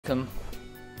welcome.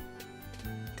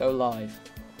 Go live.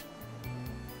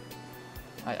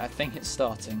 I think it's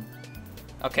starting.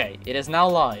 Okay, it is now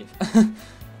live.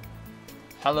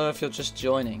 Hello if you're just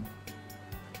joining.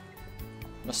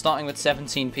 We're starting with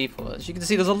 17 people. As you can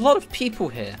see, there's a lot of people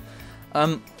here.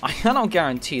 I cannot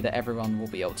guarantee that everyone will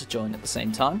be able to join at the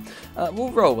same time.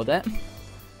 We'll roll with it.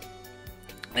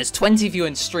 There's 20 of you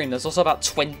in stream. There's also about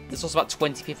 20. There's also about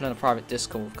 20 people in a private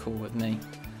Discord call with me.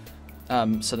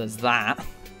 So there's that.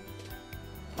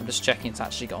 I'm just checking it's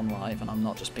actually gone live and I'm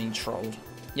not just being trolled.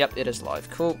 Yep, it is live.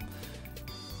 Cool.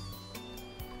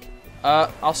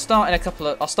 I'll start in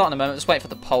a moment. Just wait for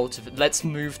the poll to. Let's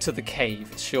move to the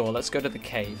cave. Sure, let's go to the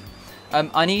cave.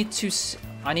 I need to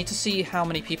see how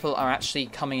many people are actually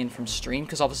coming in from stream,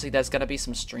 because obviously there's going to be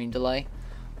some stream delay,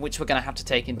 which we're going to have to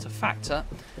take into factor.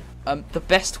 The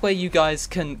best way you guys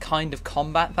can kind of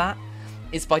combat that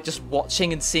is by just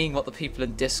watching and seeing what the people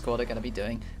in Discord are going to be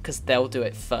doing, because they'll do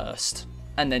it first,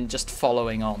 and then just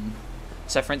following on.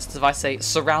 So for instance, if I say,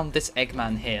 surround this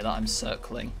Eggman here that I'm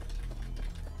circling,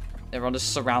 everyone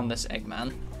just surround this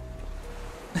Eggman.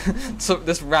 So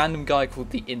this random guy called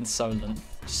the Insolent,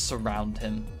 just surround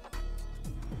him.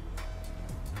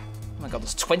 Oh my god,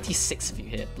 there's 26 of you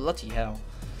here, bloody hell.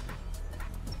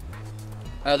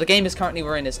 The game is currently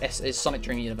we're in is Sonic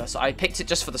Dream Universe. I picked it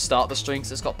just for the start of the stream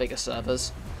because it's got bigger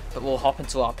servers, but we'll hop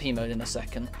into RP mode in a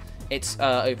second. It's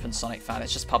open Sonic fan,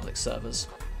 it's just public servers.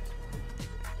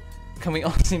 Can we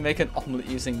honestly make an omelette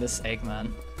using this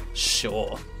Eggman?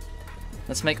 Sure.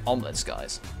 Let's make omelettes,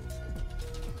 guys.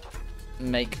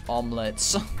 Make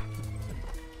omelettes.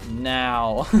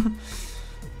 Now.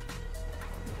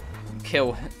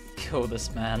 Kill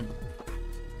this man.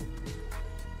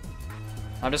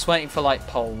 I'm just waiting for, like,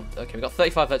 poll. Okay, we've got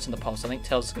 35 votes in the poll, so I think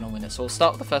Tails is going to win it. So we'll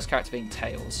start with the first character being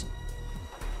Tails.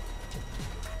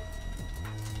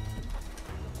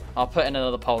 I'll put in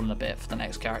another poll in a bit for the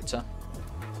next character.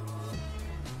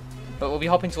 But we'll be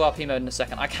hopping to RP mode in a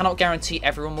second. I cannot guarantee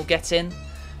everyone will get in,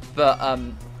 but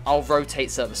I'll rotate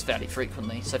servers fairly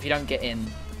frequently. So if you don't get in,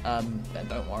 then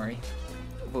don't worry.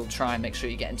 We'll try and make sure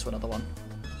you get into another one.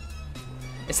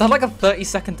 Is that like a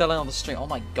 30-second delay on the stream? Oh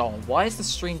my god, why is the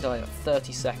stream delay at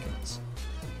 30 seconds?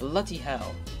 Bloody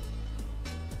hell.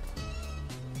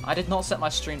 I did not set my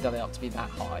stream delay up to be that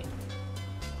high.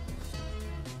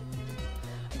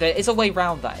 There is a way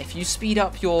around that. If you speed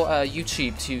up your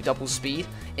YouTube to double speed,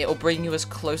 it'll bring you as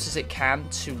close as it can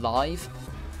to live.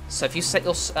 So if you set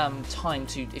your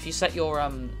if you set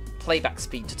your playback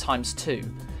speed to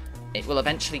 ×2, it will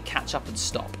eventually catch up and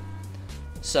stop.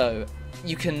 So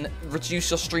you can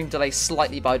reduce your stream delay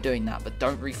slightly by doing that, but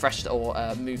don't refresh it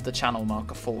or move the channel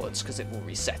marker forwards, because it will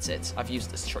reset it. I've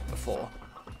used this trick before.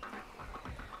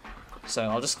 So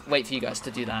I'll just wait for you guys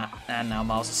to do that. And now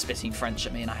Miles is spitting French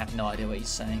at me and I have no idea what he's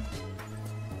saying.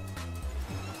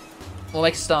 We'll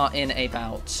make a start in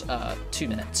about 2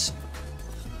 minutes.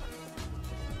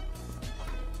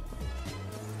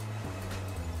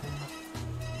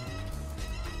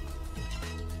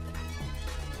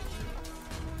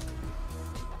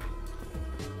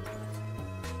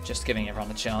 Just giving everyone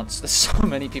a chance. There's so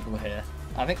many people here.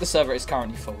 I think the server is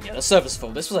currently full. Yeah, the server's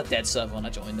full. This was a dead server when I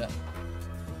joined it.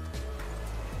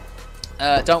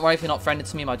 Don't worry if you're not friended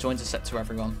to me, my joins are set to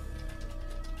everyone.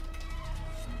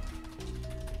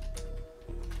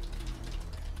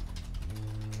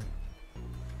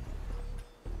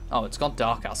 Oh, it's gone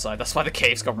dark outside. That's why the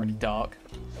cave's gone really dark.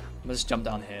 Let's jump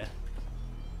down here.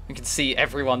 You can see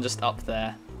everyone just up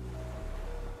there.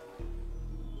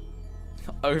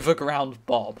 Overground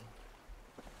Bob.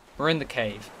 We're in the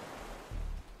cave.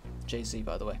 Jay-Z,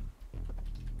 by the way.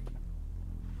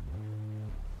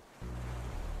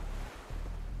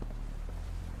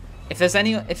 If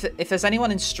there's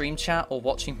anyone in stream chat or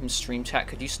watching from stream chat,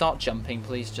 could you start jumping,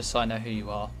 please, just so I know who you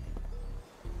are?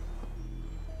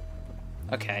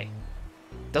 Okay.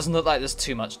 Doesn't look like there's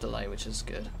too much delay, which is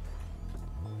good.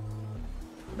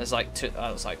 There's like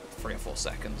it's like 3 or 4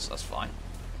 seconds. That's fine.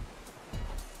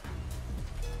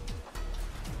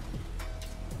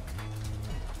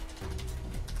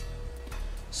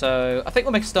 So I think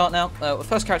we'll make a start now. The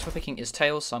first character we're picking is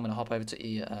Tails, so I'm going to hop over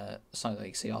to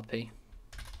Sonic.EXE RP.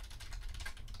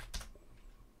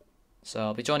 So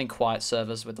I'll be joining quiet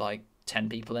servers with like 10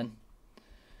 people in.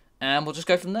 And we'll just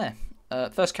go from there.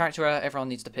 First character everyone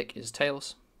needs to pick is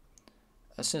Tails.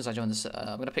 As soon as I join this,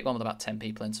 I'm going to pick one with about 10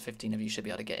 people in, so 15 of you should be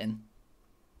able to get in.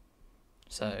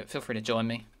 So feel free to join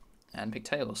me and pick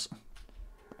Tails.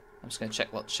 I'm just going to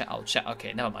check what chat. Oh, chat.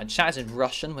 Okay, never mind. Chat is in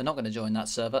Russian. We're not going to join that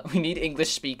server. We need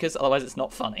English speakers, otherwise it's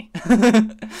not funny.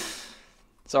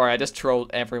 Sorry, I just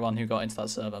trolled everyone who got into that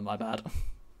server. My bad.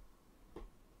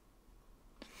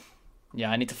 Yeah,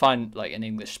 I need to find like an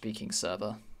English-speaking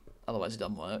server. Otherwise it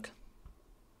doesn't work.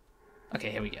 Okay,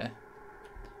 here we go.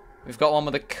 We've got one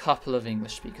with a couple of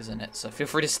English speakers in it, so feel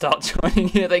free to start joining.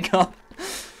 Here they come.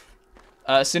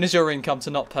 As soon as you're in, come to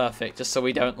Not Perfect, just so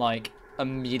we don't, like,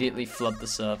 immediately flood the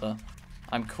server.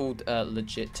 I'm called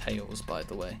Legit Tails, by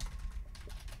the way.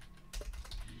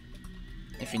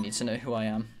 If you need to know who I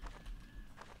am.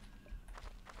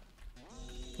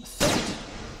 Third.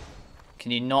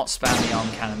 Can you not spam the arm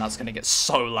cannon? That's going to get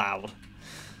so loud.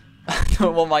 I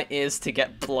don't want my ears to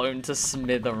get blown to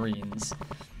smithereens.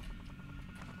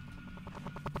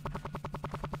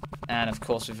 And of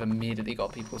course we've immediately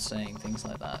got people saying things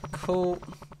like that. Cool.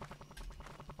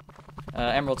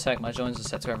 Emerald Tech, my joins are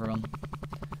set to everyone.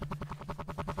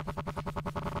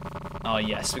 Oh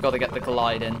yes, we got to get the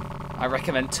glide in. I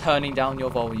recommend turning down your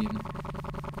volume.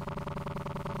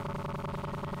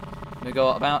 We've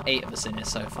got about 8 of us in it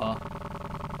so far.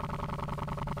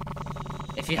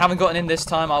 If you haven't gotten in this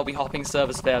time, I'll be hopping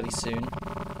servers fairly soon.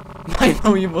 My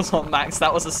volume was on max.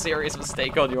 That was a serious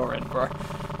mistake on your end, bro.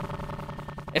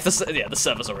 If the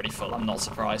server's already full, I'm not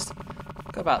surprised.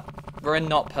 Go back. We're in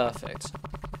Not Perfect.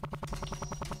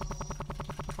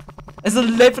 There's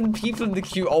 11 people in the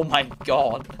queue. Oh my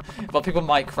god. But people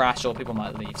might crash or people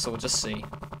might leave, so we'll just see.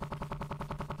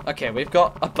 Okay, we've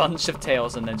got a bunch of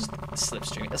tails and then just a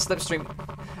slipstream. A slipstream.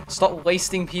 Stop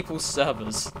wasting people's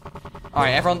servers.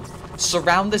 Alright, everyone,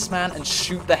 surround this man and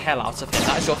shoot the hell out of him.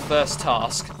 That is your first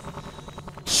task.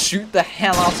 Shoot the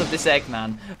hell out of this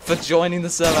Eggman for joining the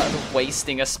server and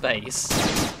wasting a space.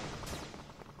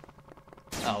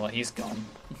 Oh, well, he's gone.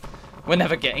 We're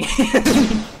never getting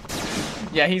him.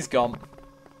 Yeah, he's gone.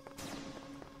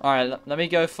 Alright, let me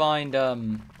go find,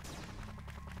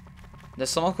 there's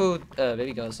someone called,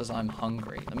 Baby Girl that says I'm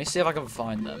hungry. Let me see if I can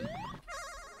find them.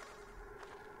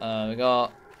 We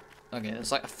got... Okay,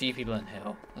 there's like a few people in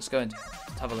Hill. Let's go and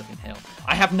have a look in Hill.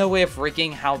 I have no way of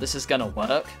rigging how this is gonna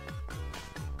work.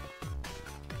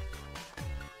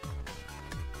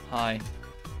 Hi.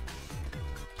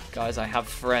 Guys, I have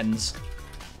friends.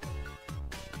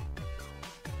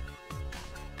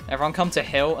 Everyone come to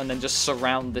Hill and then just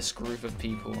surround this group of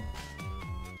people.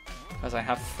 Guys, I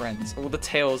have friends. All the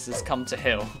tails is come to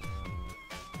Hill.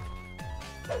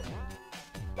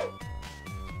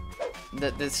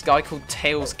 This guy called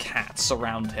Tails Cat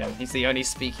surround him. He's the only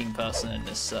speaking person in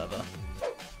this server.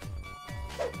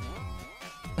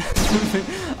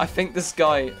 I think this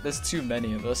guy, there's too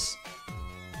many of us.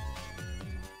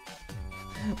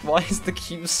 Why is the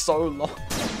queue so long?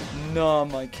 No,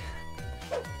 my cat.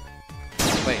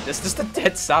 Wait, there's just a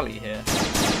dead Sally here.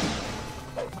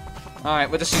 Alright,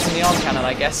 we're just using the arm cannon,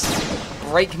 I guess.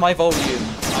 Break my volume.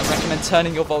 I recommend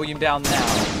turning your volume down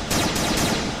now.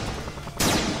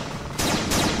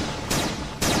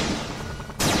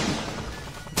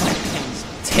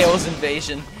 Tails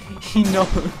invasion. He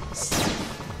knows.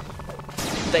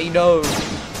 They know.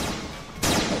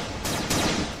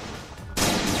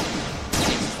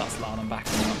 Jesus, that's loud. I'm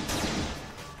backing up.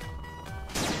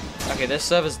 Okay, this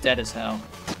server's dead as hell.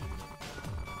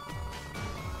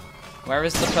 Where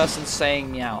is the person saying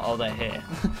meow? Oh, they're here.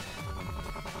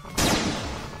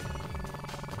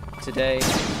 Today, we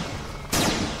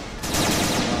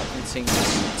are eating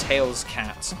this Tails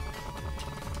cat.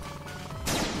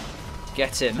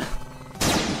 Get him.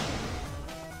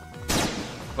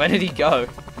 Where did he go?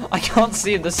 I can't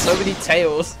see him. There's so many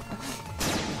tails.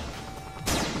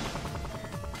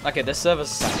 Okay, this server's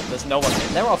sad. There's no one here.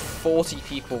 There are 40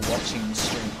 people watching the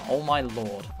stream. Oh my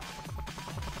lord.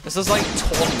 This is like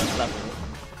tournament level.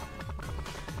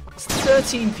 There's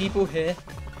 13 people here.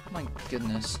 My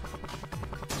goodness.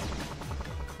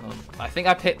 Well, I think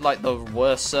I picked like the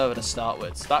worst server to start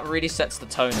with. So that really sets the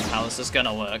tone of how this is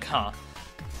gonna work, huh?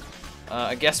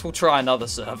 I guess we'll try another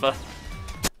server.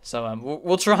 So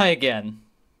we'll try again.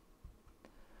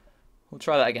 We'll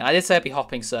try that again. I did say I'd be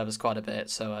hopping servers quite a bit,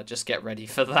 so just get ready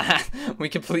for that. We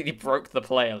completely broke the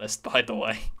player list, by the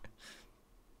way.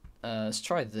 Let's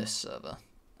try this server.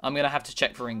 I'm gonna have to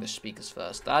check for English speakers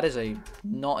first. That is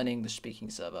not an English speaking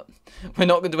server. We're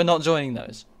not joining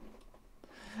those.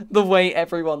 The way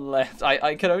everyone left,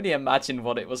 I can only imagine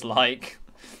what it was like.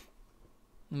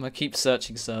 I'm gonna keep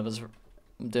searching servers.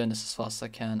 I'm doing this as fast as I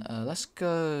can. Let's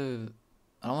go.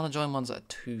 I don't want to join ones that are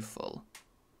too full.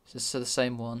 Is this the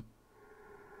same one?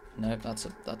 Nope, that's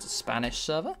a Spanish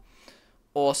server.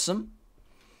 Awesome.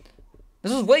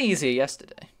 This was way easier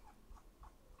yesterday.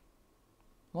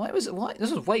 Why this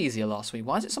was way easier last week?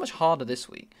 Why is it so much harder this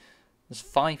week? There's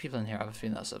 5 people in here. I have a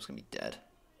feeling that server's gonna be dead.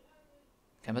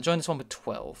 Okay, I'm gonna join this one with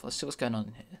 12. Let's see what's going on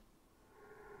in here.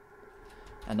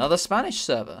 Another Spanish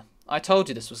server. I told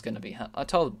you this was going to be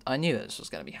I knew this was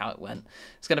going to be how it went.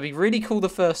 It's going to be really cool the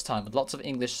first time with lots of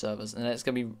English servers, and then it's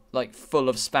going to be like full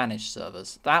of Spanish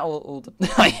servers. That all the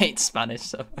I hate Spanish,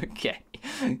 so okay.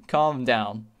 Calm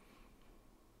down.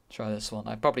 Try this one.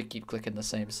 I probably keep clicking the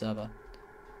same server.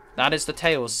 That is the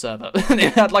Tails server. They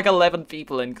had like 11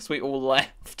 people in because we all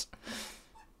left.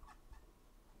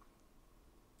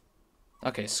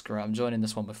 Okay, screw it. I'm joining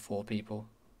this one with 4 people.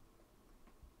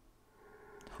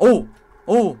 Oh!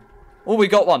 Oh! Oh, we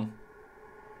got one!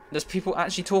 There's people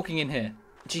actually talking in here.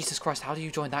 Jesus Christ, how do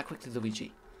you join that quickly,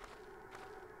 Luigi?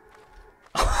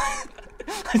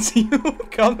 I see you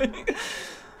coming.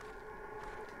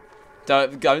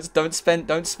 Don't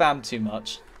spam too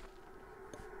much.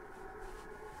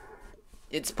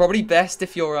 It's probably best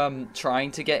if you're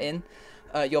trying to get in.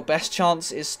 Your best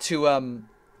chance is to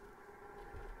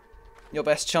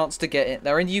get in.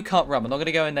 They're in You Can't Run. I'm not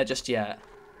gonna go in there just yet.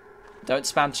 Don't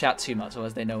spam chat too much,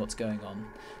 otherwise they know what's going on.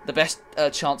 The best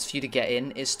chance for you to get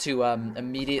in is to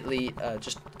immediately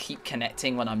just keep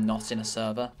connecting when I'm not in a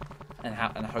server, and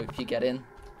hope you get in.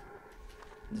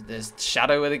 There's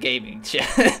Shadow with a gaming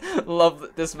chat. Love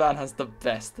that this man has the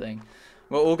best thing.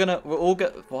 We're all gonna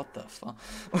what the fuck?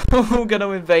 We're all gonna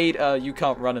invade You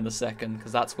Can't Run in a second,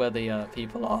 because that's where the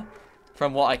people are,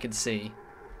 from what I can see.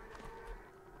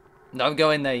 Don't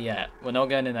go in there yet. We're not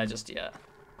going in there just yet.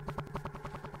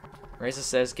 Razor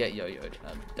says get yo-yoed.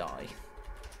 Die.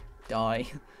 Die.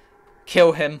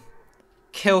 Kill him.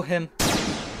 Kill him.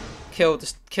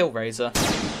 Just kill Razor.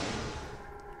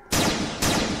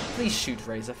 Please shoot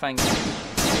Razor, thank you.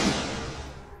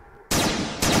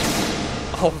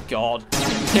 Oh god.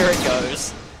 Here it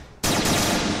goes.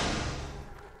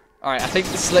 Alright, I think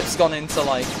the slip's gone into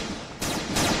like...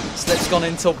 Slip's gone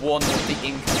into one of the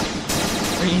ink.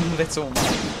 Green little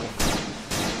Michael.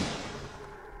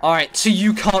 Alright, so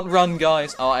You Can't Run,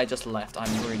 guys. Oh, I just left.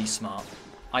 I'm really smart.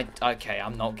 Okay,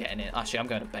 I'm not getting it. Actually, I'm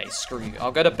going to base. Screw you.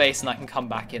 I'll go to base and I can come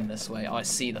back in this way. Oh, I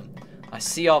see them. I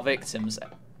see our victims.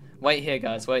 Wait here,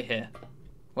 guys. Wait here.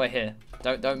 Wait here.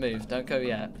 Don't move. Don't go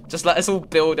yet. Just let us all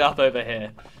build up over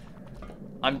here.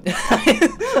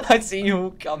 I see you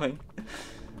all coming.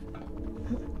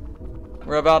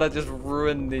 We're about to just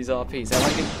ruin these RPs.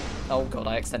 Oh god,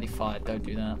 I accidentally fired. Don't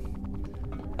do that.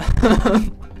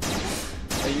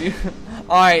 Are you?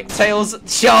 Alright, Tails,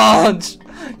 charge!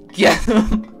 Get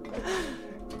him!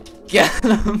 Get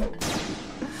him!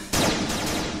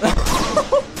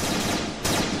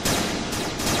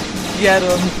 Get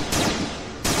him!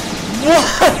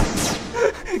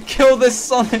 What? Kill this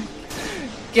Sonic!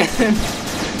 Get him!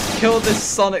 Kill this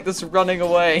Sonic that's running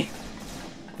away!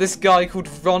 This guy called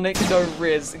Ronic No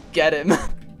Riz. Get him!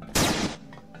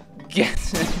 Get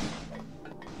him!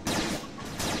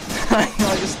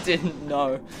 I just didn't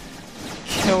know.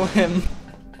 Kill him.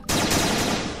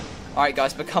 Alright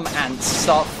guys, become ants.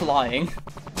 Start flying.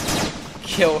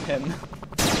 Kill him.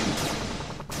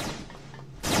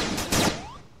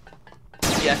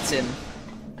 Get him.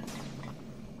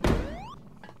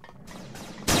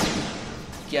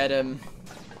 Get him.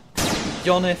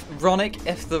 Ronic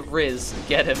F the Riz.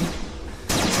 Get him.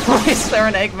 Why is there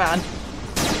an Eggman?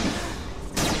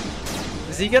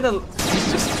 Is he gonna...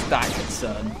 He's just that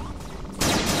concerned.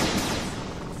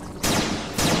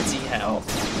 Bloody hell.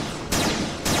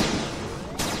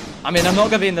 I mean, I'm not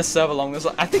gonna be in this server long.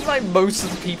 I think like most of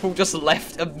the people just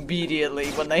left immediately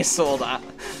when they saw that.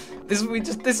 This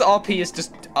RP is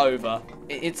just over.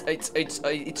 It's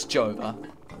Jova.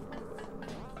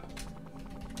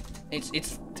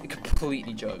 It's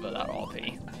completely Jova, that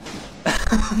RP.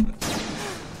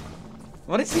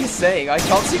 What is he saying? I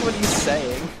can't see what he's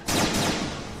saying.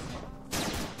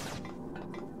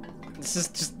 This is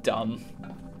just dumb.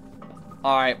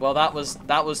 Alright, well that was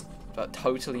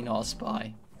totally not a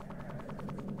spy.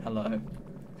 Hello.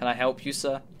 Can I help you,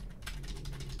 sir?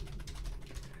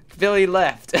 Billy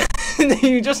left.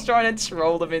 You just trying to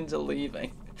troll them into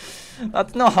leaving.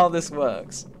 That's not how this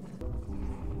works.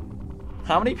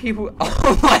 How many people?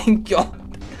 Oh my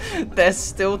god. They're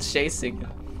still chasing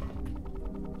him.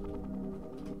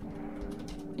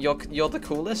 You're the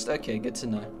coolest? Okay, good to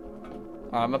know.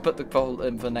 Alright, I'm gonna put the poll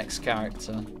in for the next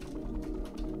character.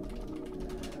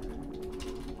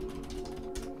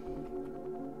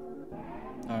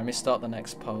 Alright, let me start the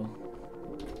next poll.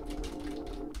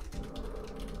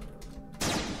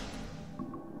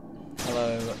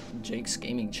 Hello, Jake's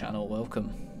Gaming Channel,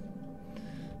 welcome.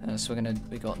 So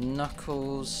we got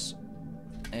Knuckles,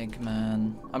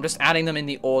 Eggman. I'm just adding them in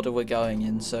the order we're going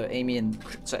in, so Amy and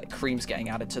Cream's getting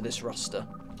added to this roster.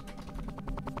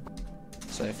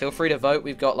 So feel free to vote.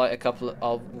 We've got like a couple of,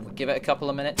 I'll give it a couple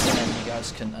of minutes and then you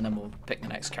guys can, and then we'll pick the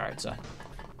next character.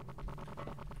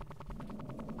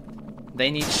 They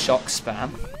need shock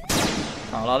spam.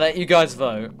 Alright, I'll let you guys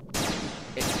vote.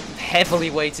 It's heavily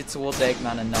weighted towards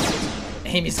Eggman and Knuckles.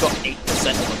 Amy's got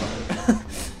 8% of the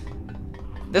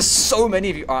vote. There's so many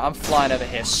of you. Alright, I'm flying over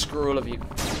here. Screw all of you.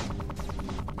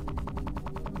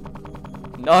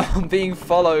 No, I'm being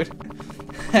followed.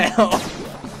 Hell.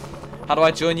 How do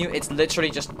I join you? It's literally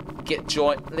just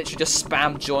literally just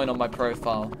spam join on my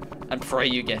profile and pray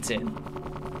you get in.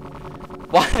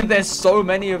 Why are there so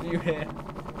many of you here?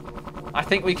 I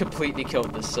think we completely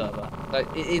killed this server.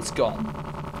 It's gone.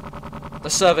 The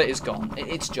server is gone.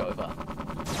 It's Jova.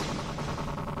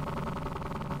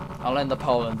 I'll end the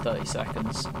poll in 30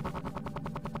 seconds.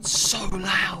 It's so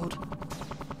loud.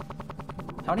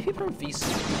 How many people are in VC?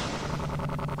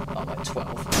 Oh, like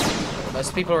 12.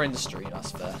 Most people are in the stream,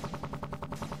 that's fair.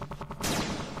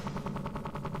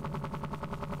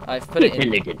 I've put it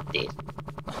in. Look at this.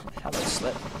 Hello,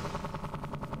 Slip.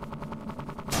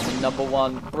 I'm in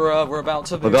 #1. Bruh, we're about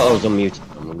to Forgot I was on mute.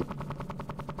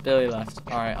 Billy left.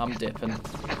 Alright, I'm dipping.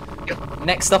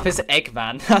 Next up is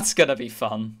Eggman. That's gonna be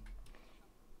fun.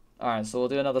 Alright, so we'll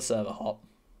do another server hop.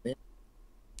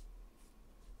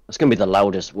 That's gonna be the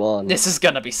loudest one. This is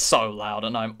gonna be so loud,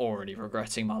 and I'm already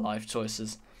regretting my life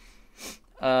choices.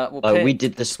 We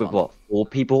did this with what, 4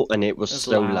 people, and it was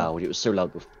so loud. loud. It was so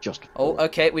loud with just 4. Oh,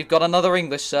 okay, we've got another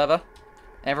English server.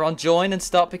 Everyone join and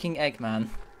start picking Eggman.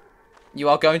 You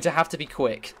are going to have to be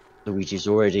quick. Luigi's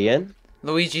already in.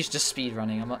 Luigi's just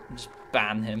speedrunning. I'm just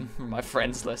ban him from my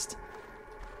friends list.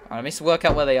 Alright, let me work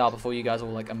out where they are before you guys all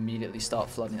like immediately start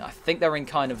flooding. I think they're in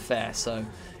kind of fair, so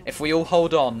if we all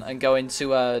hold on and go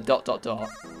into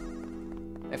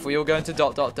if we all go into ...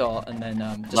 and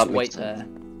then just wait there.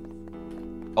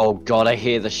 Oh god, I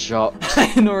hear the shot. I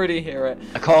can already hear it.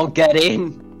 I can't get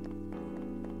in.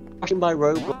 Pushing my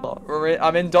robot.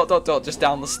 I'm in ... just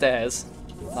down the stairs.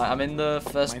 Like, I'm in the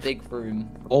first big room.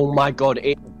 Oh my god,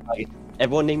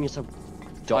 everyone name yourself.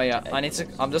 Oh yeah,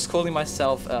 I'm just calling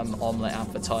myself Omelette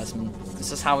Advertisement.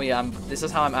 This is how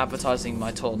I'm advertising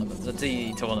my tournament, the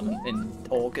DE tournament in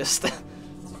August.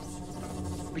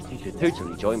 Which you should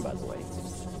totally join, by the way.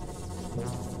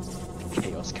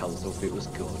 Chaos Council, if it was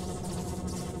good.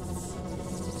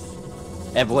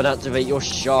 Everyone activate your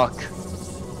shock.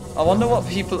 I wonder what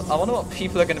people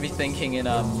are going to be thinking in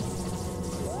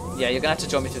Yeah, you're gonna have to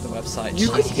join me through the website. You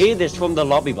could hear this from the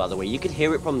lobby, by the way. You could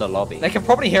hear it from the lobby. They can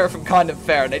probably hear it from Kind of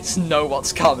Fair, and they just know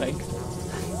what's coming.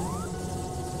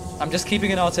 I'm just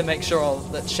keeping an eye to make sure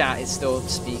that chat is still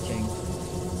speaking.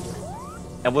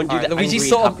 And Luigi's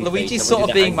sort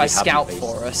of being my scout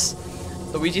for us.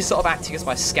 Luigi's sort of acting as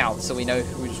my scout, so we know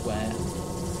who's where.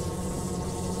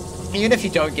 Even if you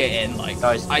don't get in, like,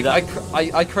 guys,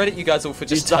 I credit you guys all for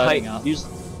just turning up.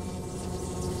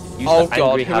 Oh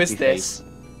god, who is this?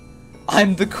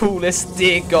 I'm the coolest,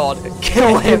 dear god.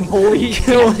 Kill him!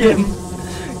 Kill him!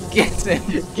 Get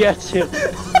him! Get him!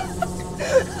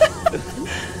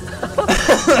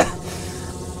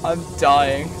 I'm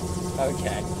dying.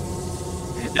 Okay.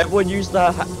 Everyone use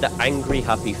the angry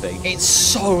happy face. It's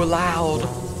so loud.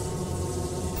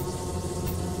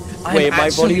 Wait, I'm my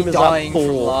actually volume is dying at 4.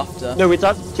 from laughter. No, it's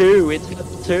at 2. It's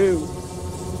at 2.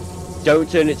 Don't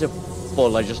turn it to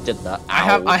full. I just did that.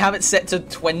 I have it set to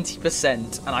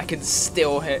 20%, and I can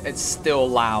still hear it's still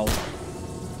loud.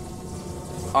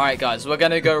 All right, guys, we're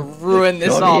gonna go ruin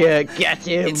this RP. Get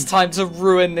him! It's time to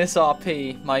ruin this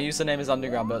RP. My username is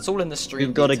Underground, but it's all in the stream.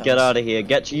 You've got to get out of here.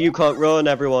 Get to You Can't Run,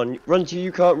 everyone. Run to You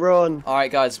Can't Run. All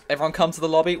right, guys, everyone come to the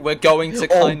lobby. We're going to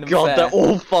Kind of Fair. Oh god, they're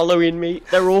all following me.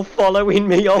 They're all following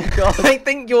me. Oh god. I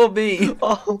think you're me.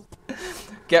 Oh.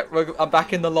 I'm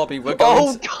back in the lobby. We're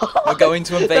going. We're going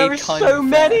to invade there is Kind so of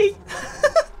many.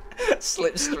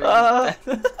 Slipstream.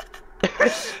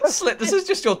 Slip. This is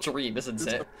just your dream, isn't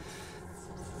it?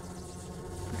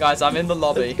 Guys, I'm in the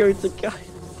lobby. Let's go to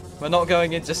We're not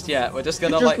going in just yet. We're just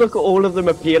gonna just look at all of them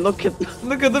appear. Look at them.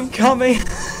 Look at them coming.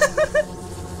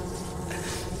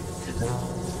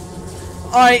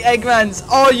 Alright, Eggmans,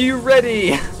 are you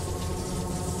ready?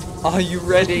 Are you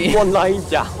ready? One lying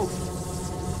down.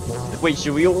 Wait,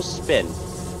 should we all spin?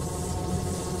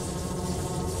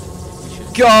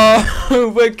 Go!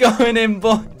 We're going in,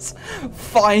 boys.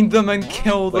 Find them and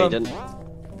kill them. Wait,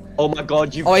 oh my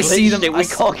god, you've I see them. We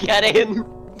can't get in.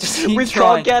 Just we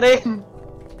can't get in.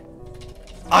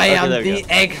 I am the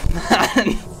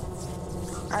Eggman.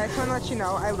 I just want to let you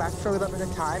know, I left for a little bit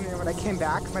of time, and when I came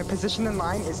back, my position in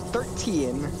line is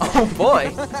 13. Oh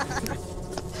boy.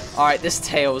 Alright, this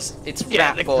Tails, it's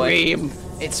Rat Boy. Cream.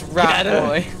 It's Rat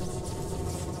Boy.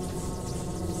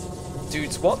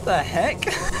 Dudes, what the heck?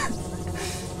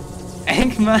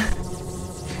 Eggman.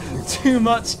 Too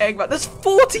much Eggman. There's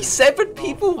 47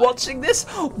 people watching this?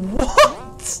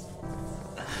 What?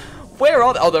 Where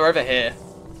are they? Oh, they're over here.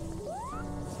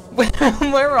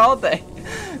 Where are they?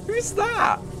 Who's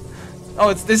that? Oh,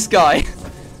 it's this guy.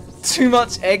 Too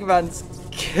much Eggmans.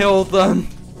 Kill them.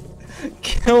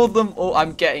 Kill them all.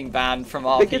 I'm getting banned from RP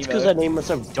mode. I think it's because I named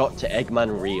myself Dr.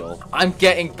 Eggman Real. I'm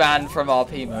getting banned from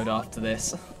RP mode after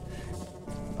this.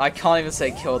 I can't even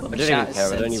say kill them. I don't even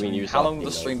care. I don't even use How long will RP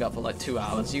the stream mode. be up for? Like 2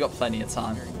 hours. You got plenty of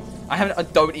time. I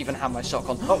don't even have my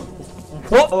shotgun. Oh,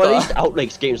 What at the? least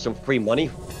Outlake's getting some free money.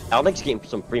 Outlake's getting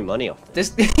some free money off.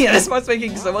 This yeah, this man's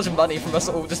making so much money from us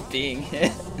all just being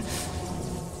here.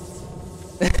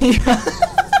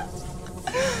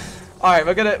 All right,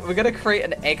 we're gonna create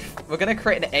an egg. We're gonna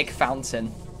create an egg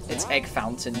fountain. It's egg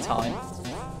fountain time.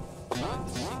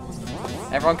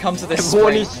 Everyone come to this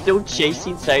Everyone spring. is still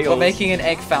chasing tails. We're making an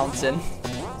egg fountain.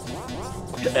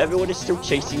 Everyone is still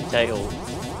chasing tails.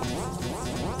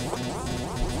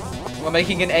 We're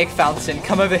making an egg fountain.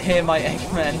 Come over here, my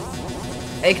Eggmen.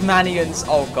 Eggmanians.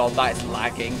 Oh god, that is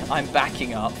lagging. I'm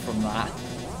backing up from that.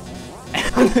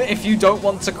 If you don't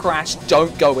want to crash,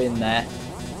 don't go in there.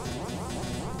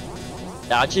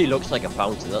 It actually looks like a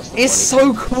fountain. That's the It's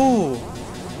funny so cool.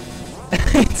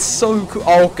 It's so cool.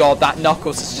 Oh god, that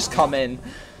Knuckles has just come in.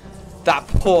 That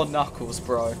poor Knuckles,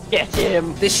 bro. thing. Get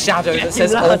him! This shadow Get that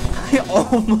says, him, lad.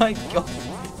 oh my god.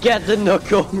 Get the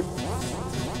knuckle!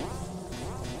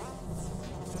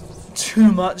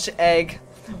 Too much egg.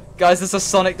 Guys, this is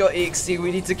Sonic.EXE.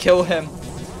 We need to kill him.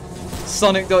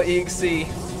 Sonic.EXE.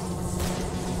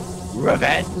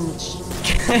 Revenge!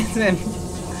 Get him.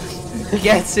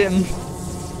 Get him.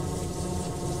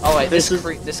 Oh wait, this Is,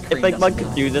 Creed if doesn't Eggman could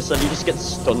work. do this, then you just get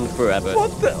stunned forever.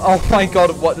 What the? Oh my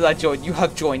god, what did I join? You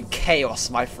have joined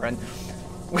chaos, my friend.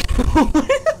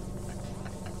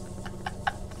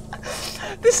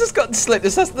 This has gotten slipped.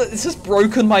 This has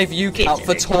broken my view count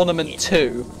for Tournament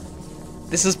 2.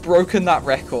 This has broken that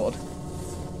record.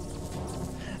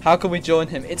 How can we join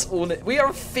him? It's all. We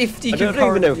are 50 I don't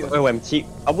even know if OMT.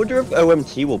 I wonder if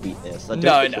OMT will beat this. I don't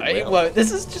No, think no, it it will. won't.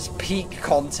 This is just peak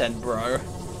content, bro.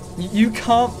 You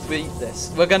can't beat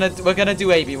this. We're gonna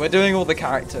do AB. We're doing all the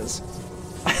characters.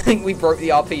 I think we broke the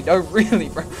RP. No, really,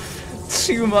 bro.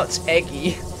 Too much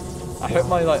eggy. I hope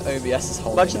my like OBS is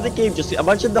holding. Imagine the up. game just.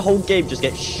 Imagine the whole game just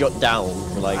gets shut down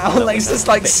for like. Alex is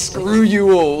like, screw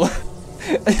you all.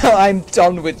 I'm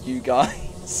done with you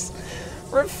guys.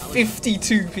 We're at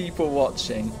 52 people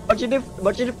watching. Imagine if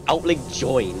Outlake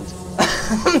joined.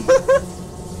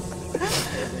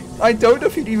 I don't know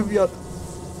if you'd even be on.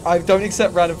 I don't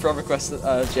accept random friend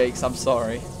requests, Jakes. I'm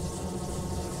sorry.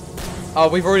 Oh,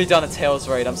 we've already done a Tails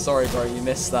raid. I'm sorry, bro. You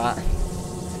missed that.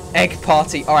 Egg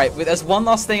party. All right. There's one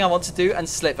last thing I want to do, and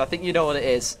Slip. I think you know what it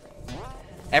is.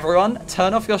 Everyone,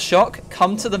 turn off your shock.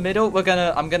 Come to the middle.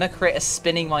 I'm gonna create a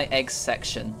spinning my eggs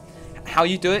section. How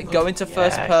you do it? Go into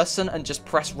first person and just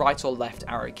press right or left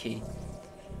arrow key.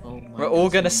 Oh my We're all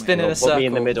God, gonna so spin in a Put circle. me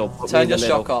in the middle. Put me Turn in your the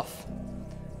middle. shock off.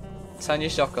 Turn your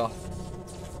shock off.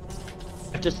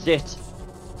 I have to sit.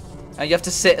 And you have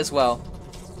to sit as well.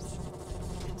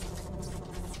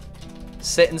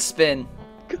 Sit and spin.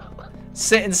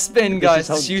 Sit and spin, This guys. is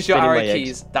how Just use your spinning arrow my eggs.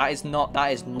 keys. That is not.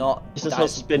 This is how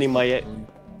spinning my egg.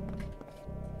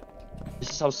 This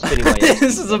is how spinning my egg.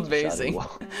 This is amazing.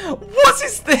 What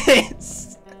is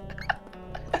this?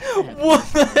 What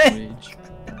the heck? Rage.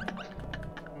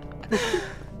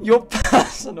 Your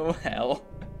personal hell.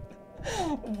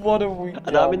 What are we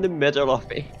And I'm in the middle of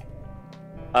it.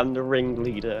 I'm the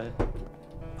ringleader.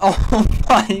 Oh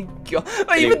my god.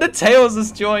 Even the Tails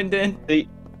has joined in.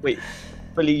 Wait,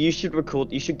 Billy, you should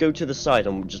record. You should go to the side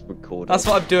and just record. That's it.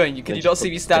 what I'm doing. Can Then you not just see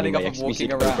put me standing up spinning and my walking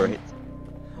XBC over around? it.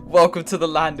 Welcome to the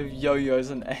land of yo-yos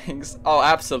and eggs. Oh,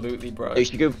 absolutely, bro. You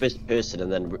should go first person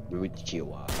and then root to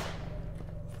GOR.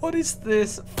 What is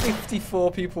this?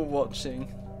 54 people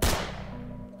watching.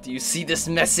 Do you see this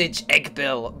message,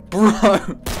 Eggbill?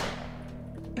 Bro!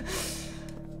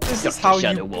 This is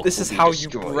how you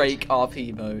break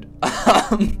RP mode.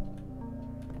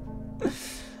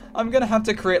 I'm gonna have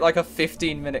to create like a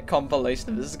 15-minute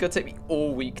compilation of this. This is gonna take me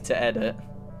all week to edit.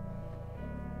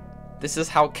 This is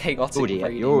how chaotic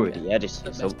raiding. You're already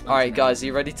editing. So Alright guys, are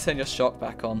you ready to turn your shock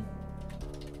back on?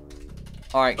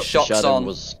 Alright, shock's Shadow on.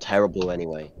 was terrible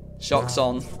anyway. Shock's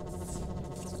on.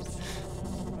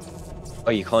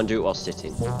 Oh, you can't do it while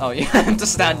sitting. Oh, you have to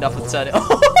stand up and turn it on.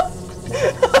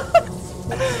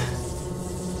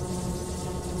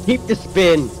 Keep the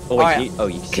spin. Oh, wait,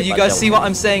 Alright, you can can sit you back guys down. see what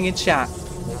I'm saying in chat?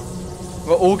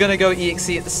 We're all gonna go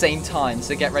EXE at the same time,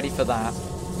 so get ready for that.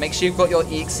 Make sure you've got your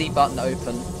EXE button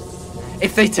open.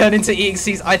 If they turn into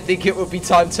EXEs, I think it would be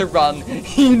time to run.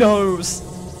 He knows.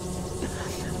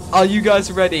 Are you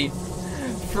guys ready?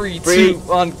 3, 2,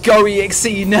 1, go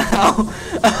EXE now.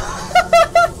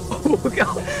 Oh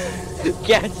god.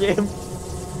 Get him.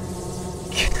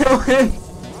 Kill him.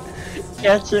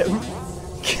 Get him.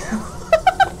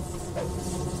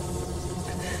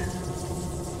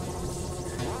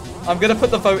 I'm gonna put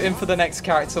the vote in for the next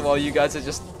character while you guys are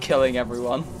just killing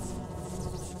everyone.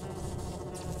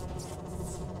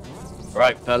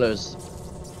 Right, fellas.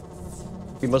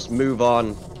 We must move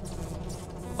on.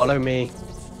 Follow me.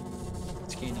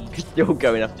 We're still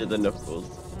going after the Knuckles.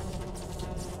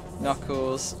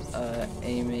 Knuckles,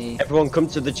 Amy, Everyone come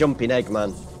to the jumping egg,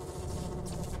 man.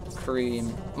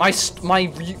 Cream. My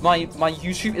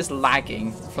YouTube is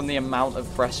lagging from the amount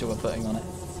of pressure we're putting on it.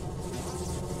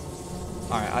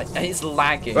 Alright, it's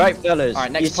lagging. Right, fellas.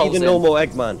 Alright, next you see poll's the in. normal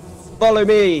Eggman. Follow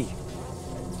me.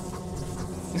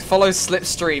 Follow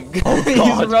Slipstream. Oh, He's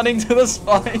God. running to the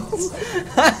spines.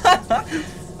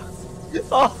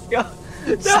 Oh god.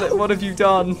 Slip, what have you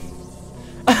done?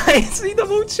 I see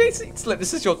them all chasing. Slip,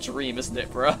 this is your dream, isn't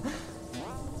it, bruh?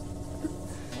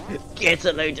 Get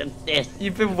a load of this.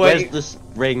 You've been waiting. Where's the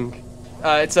ring?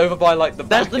 It's over by like the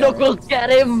That's back the area. Knuckles. Get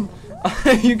him.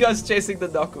 You guys chasing the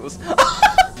Knuckles.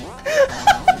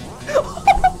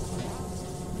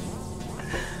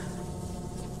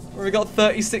 We got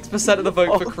 36% of the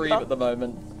vote for Cream at the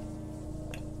moment.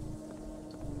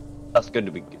 That's going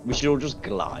to be good. We should all just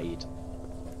glide.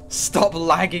 Stop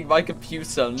lagging my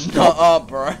computer. Nuh-uh,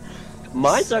 bro.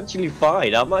 Mine's actually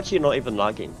fine. I'm actually not even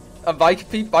lagging. My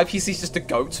PC's just a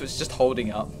goat, so it's just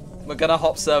holding up. We're gonna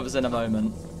hop servers in a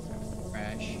moment.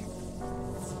 Crash.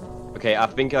 Okay, I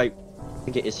think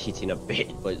it is hitting a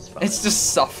bit, but it's fine. It's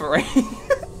just suffering.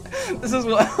 This is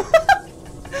what...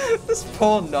 This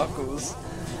poor Knuckles.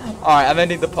 Alright, I'm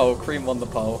ending the poll. Cream won the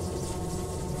poll.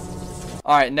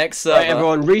 Alright, next server. Right,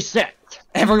 everyone, reset.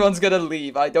 Everyone's gonna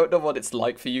leave. I don't know what it's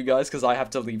like for you guys, because I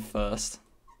have to leave first.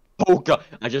 Oh god,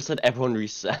 I just said everyone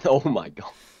reset. Oh my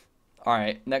god.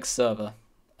 Alright, next server.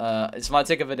 This might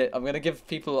take a minute. I'm gonna give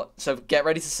people... So get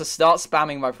ready to start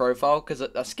spamming my profile, because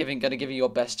that's gonna give you your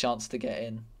best chance to get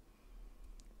in.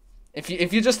 If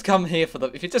you just come here for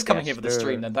the here for the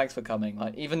stream, then thanks for coming.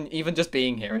 Like even just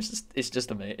being here is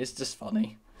just amazing. It's just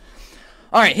funny.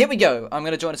 All right, here we go. I'm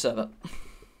gonna join a server.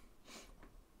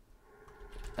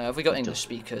 Have we got English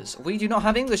speakers? We do not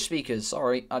have English speakers.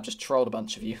 Sorry, I just trolled a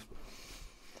bunch of you.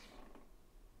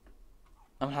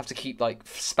 I'm gonna have to keep like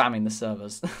spamming the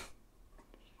servers.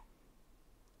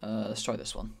 Let's try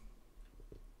this one.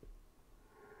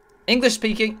 English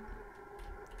speaking.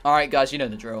 All right, guys, you know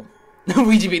the drill.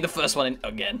 Luigi being the first one in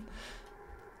again.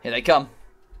 Here they come.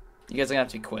 You guys are gonna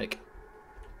have to be quick.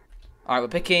 Alright, we're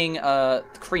picking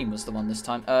Cream was the one this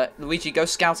time. Luigi, go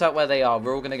scout out where they are.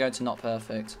 We're all gonna go into Not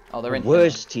Perfect. Oh, they're in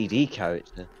Worst TD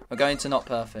character. We're going to Not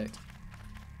Perfect.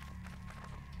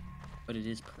 But it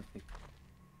is perfect.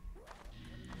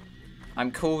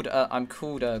 I'm called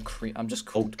Cream. I'm just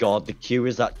Oh called god, the queue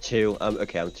is at 2.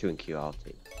 Okay, I'm 2 in queue, I'll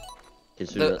take.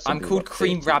 I'm called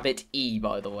Cream Rabbit E,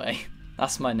 by the way.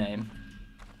 That's my name.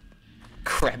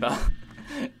 Crema.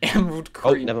 Emerald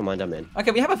Cream. Oh, never mind, I'm in.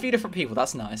 Okay, we have a few different people.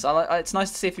 That's nice. It's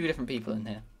nice to see a few different people in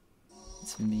here.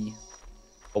 It's me.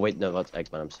 Oh wait, no, that's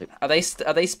Eggman. I'm sick. Are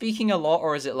they speaking a lot,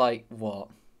 or is it like what?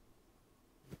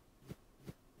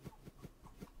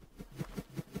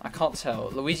 I can't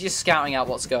tell. Luigi's scouting out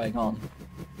what's going on.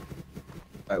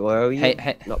 Right, where are you?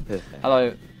 Hey. Not perfect.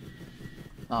 Hello.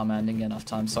 Oh man, didn't get enough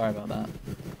time. Sorry about that.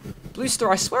 Bluester,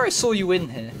 I swear I saw you in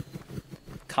here.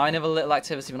 Kind of a little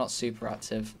activity, but not super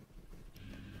active.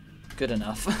 Good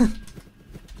enough.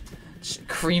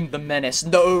 Cream the Menace.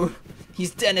 No!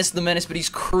 He's Dennis the Menace, but he's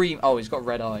Cream. Oh, he's got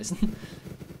red eyes.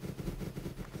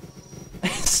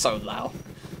 It's so loud.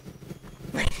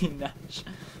 Ready, Nash.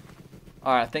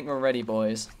 Alright, I think we're ready,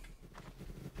 boys.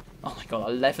 Oh my god,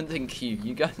 11th in queue.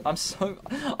 You guys,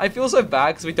 I feel so bad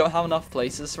because we don't have enough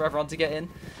places for everyone to get in.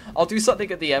 I'll do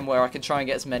something at the end where I can try and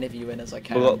get as many of you in as I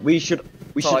can. Well, we should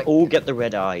all get the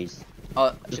red eyes.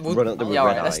 Just run at them with red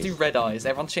alright, eyes. let's do red eyes.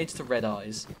 Everyone change to red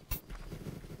eyes.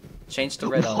 Change to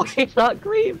red eyes. Why is that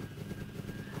Cream?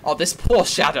 Oh, this poor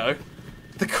Shadow.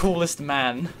 The coolest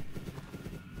man.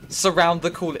 Surround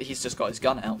the coolest... He's just got his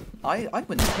gun out. I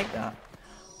wouldn't pick that.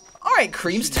 Alright,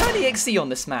 Creams, turn EXE on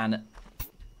this man.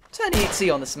 Turn EXE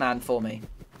on this man for me.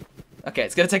 Okay,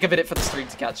 it's going to take a minute for the stream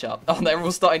to catch up. Oh, they're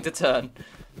all starting to turn.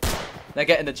 They're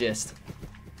getting the gist.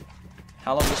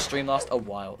 How long does stream last? A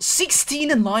while. 16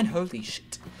 in line? Holy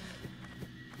shit.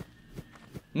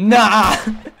 Nah!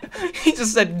 He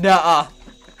just said nah.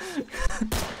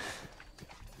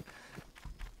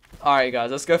 Alright guys,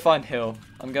 let's go find Hill.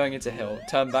 I'm going into Hill.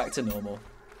 Turn back to normal.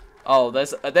 Oh,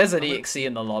 there's an EXE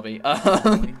in the lobby.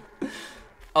 Oh,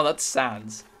 that's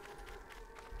Sans.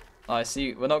 Oh, I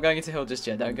see. We're not going into Hill just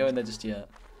yet. Don't go in there just yet.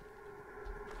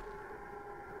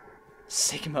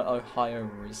 Sigma Ohio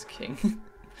is king.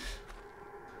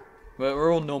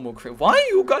 we're all normal crew. Why are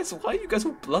you guys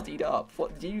all bloodied up?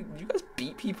 What do you guys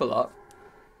beat people up?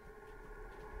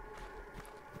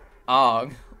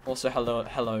 Arg. Also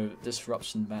hello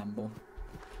Disruption Bamble.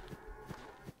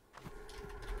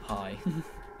 Hi.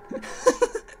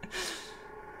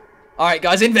 Alright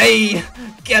guys, invade!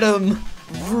 Get them!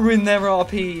 Ruin their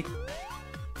RP!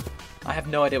 I have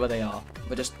no idea where they are.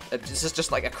 This is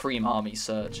just like a cream army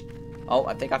search. Oh,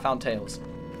 I think I found Tails.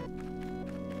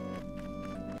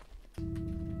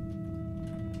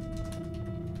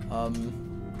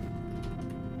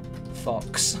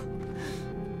 Fox.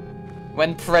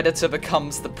 When predator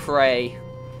becomes the prey.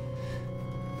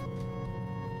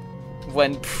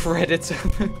 When predator...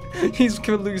 He's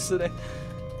hallucinating.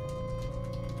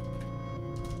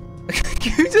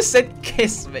 You just said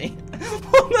kiss me.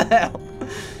 What the hell?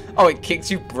 Oh, it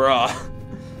kicked you, bruh.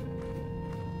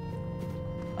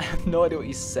 I have no idea what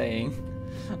he's saying.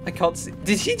 I can't see.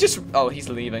 Did he just... Oh, he's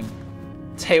leaving.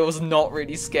 Tails not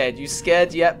really scared. You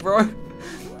scared yet, bro?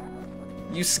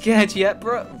 You scared yet,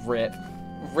 bro? Rip.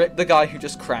 Rip the guy who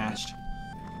just crashed.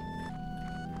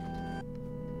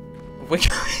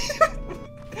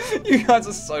 You guys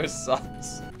are so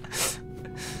sus.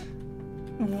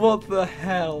 What the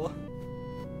hell?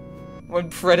 When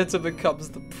predator becomes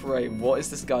the prey, what is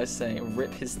this guy saying?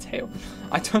 Rip his tail.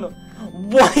 I don't know.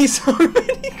 Why so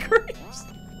many creeps?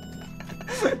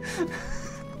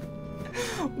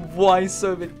 Why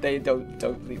so many? They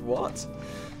don't leave. What?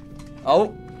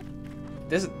 Oh,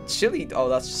 there's a chili. Oh,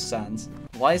 that's just Sans.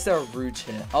 Why is there a root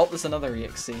here? Oh, there's another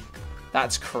EXE.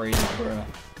 That's crazy, bro.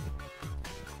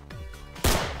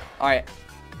 Alright.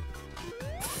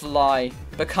 Fly.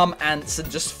 Become ants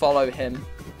and just follow him.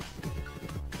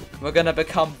 We're gonna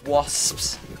become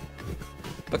wasps.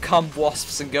 Become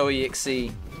wasps and go EXE.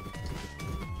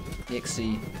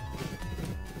 EXE.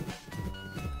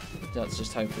 Let's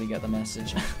just hopefully get the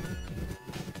message.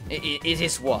 It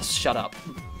is wasps. Shut up.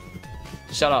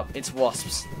 Shut up. It's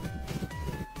wasps.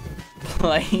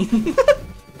 Plane.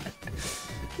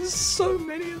 There's so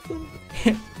many of them.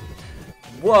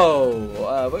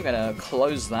 Whoa. We're gonna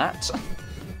close that.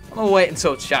 I'm gonna wait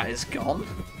until chat is gone.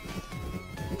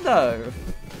 No.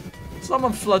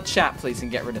 Someone flood chat, please, and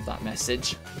get rid of that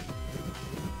message.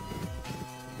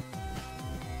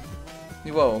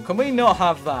 Whoa, can we not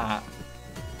have that?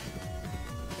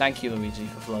 Thank you, Luigi,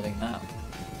 for flooding that.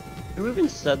 Who even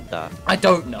said that? I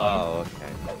don't know. Oh,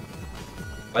 okay.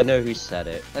 I know who said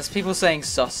it. There's people saying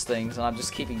sus things, and I'm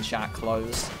just keeping chat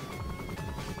closed.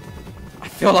 I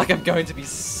feel like I'm going to be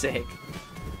sick.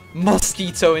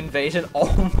 Mosquito invasion.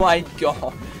 Oh my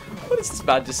god. What is this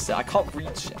man just say? I can't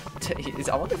reach it.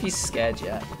 I wonder if he's scared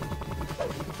yet.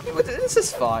 This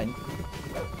is fine.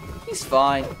 He's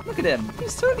fine. Look at him.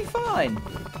 He's totally fine.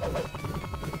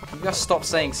 You gotta stop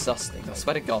saying sus things. I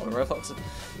swear to God, Roblox.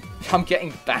 I'm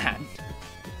getting banned.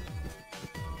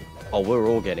 Oh, we're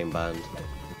all getting banned.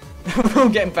 We're all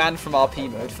getting banned from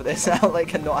RP mode for this.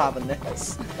 Outlet not having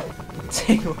this.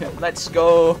 Let's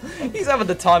go. He's having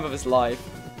the time of his life.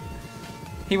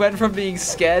 He went from being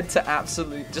scared to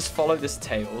absolute. Just follow this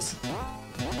Tails.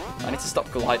 I need to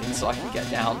stop gliding so I can get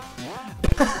down.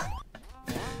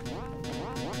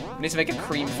 We need to make a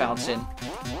cream fountain.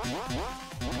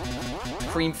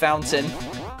 Cream fountain.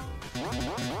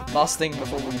 Last thing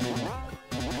before we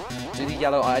do the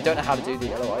yellow eye. I don't know how to do the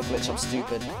yellow eye glitch. I'm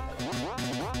stupid.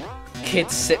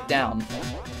 Kids, sit down.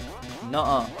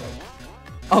 Nuh-uh.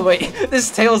 Oh wait, this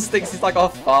Tails thinks he's like our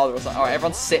father or something. Alright,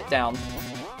 everyone sit down.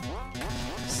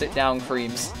 Sit down,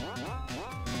 creams.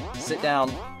 Sit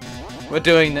down. We're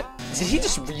doing the... Did he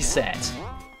just reset?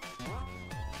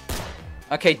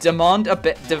 Okay, demand a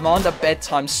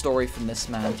bedtime story from this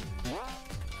man.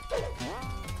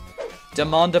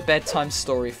 Demand a bedtime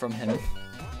story from him.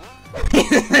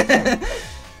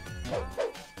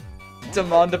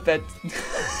 Demand a bed...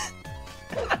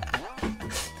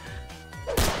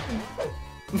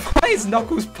 Why is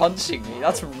Knuckles punching me?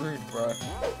 That's rude, bro.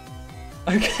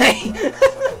 Okay.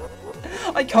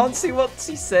 I can't see what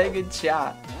he's saying in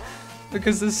chat.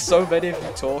 Because there's so many of you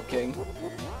talking.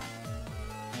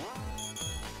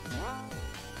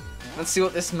 Let's see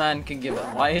what this man can give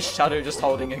us. Why is Shadow just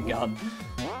holding a gun?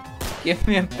 Give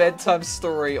me a bedtime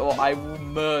story or I will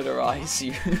murderize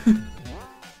you.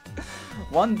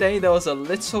 One day there was a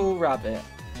little rabbit.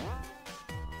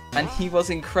 And he was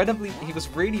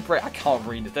really brave. I can't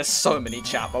read it. There's so many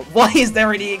chat, but why is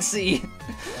there an EXE?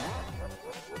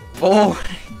 Boring.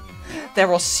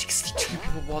 There are 62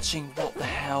 people watching. What the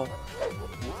hell?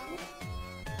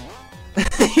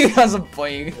 You guys are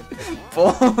boring.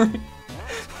 Boring.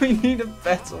 We need a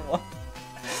better one.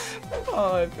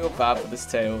 Oh, I feel bad for this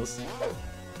Tails.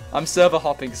 I'm server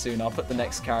hopping soon. I'll put the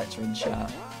next character in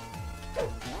chat.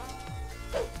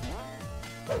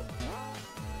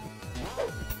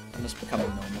 I'm just becoming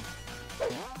normal.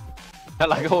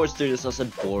 Like I always do this, I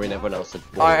said boring, everyone else said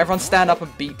boring. Alright, everyone stand up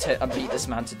and beat this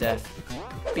man to death.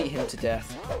 Beat him to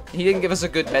death. He didn't give us a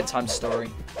good bedtime story.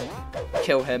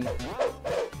 Kill him.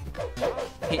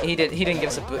 He didn't give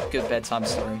us a good bedtime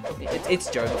story. It's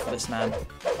Joker for this man.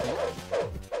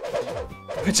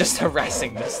 We're just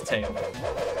harassing this tail.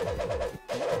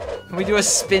 Can we do a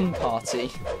spin party?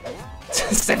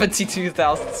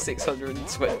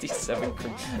 72,627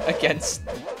 against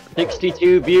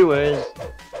 62 viewers.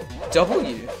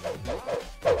 W.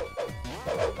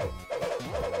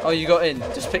 Oh, you got in.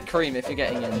 Just pick Cream if you're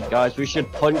getting in. Guys, we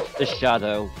should punch the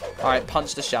shadow. Alright,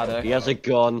 punch the shadow. He has a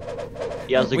gun.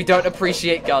 We don't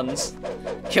appreciate guns.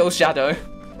 Kill Shadow.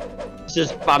 This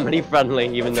is family friendly,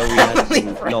 even though we had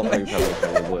some not very family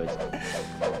friendly words.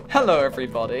 Hello,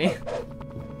 everybody.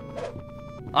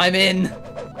 I'm in.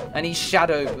 And he's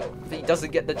Shadow, but he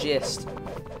doesn't get the gist.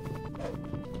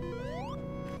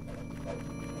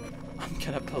 I'm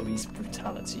gonna police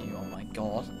brutality you, oh my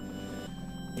god.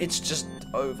 It's just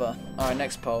over. Alright,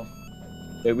 next poll.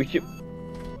 Yeah, we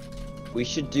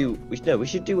should do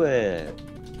a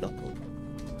knuckle.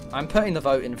 I'm putting the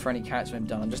vote in for any character I'm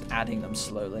done. I'm just adding them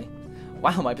slowly.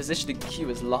 Wow, my positioning queue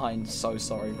is lined. So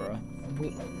sorry, bro.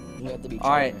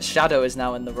 Alright, Shadow is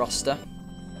now in the roster.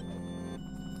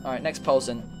 Alright, next poll's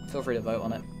in. Feel free to vote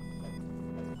on it.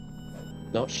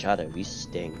 Not Shadow, he's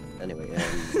Sting. Anyway,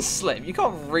 Slim, you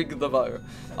can't rig the vote.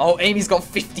 Oh, Amy's got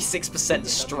 56%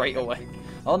 straight away.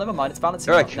 Oh, never mind, it's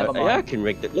balancing out. Never mind. Yeah, I can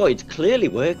rig it. No, it's clearly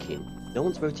working. No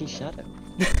one's voting Shadow.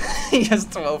 He has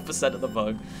 12% of the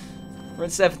vote. We're in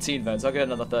 17 votes. I'll get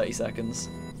another 30 seconds.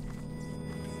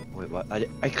 Wait, what?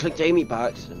 I clicked Amy by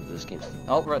accident. This game's...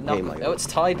 Oh, we're at Knuckles. Oh, it's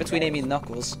tied between Amy and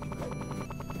Knuckles.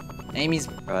 Amy's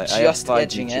right, just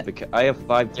edging it. I have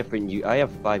 5 different YouTube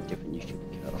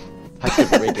channels. I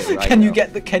can rig it right Can now. you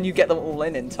get them all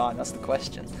in time? That's the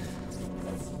question.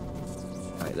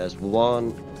 Right, there's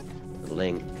one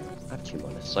link. I have 2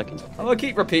 minutes, so I can... I'm gonna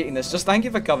keep repeating this. Just thank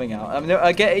you for coming out. I mean,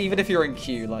 I get it, even if you're in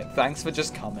queue. Like, thanks for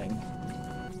just coming.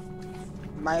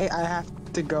 I have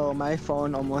to go. My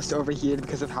phone almost overheated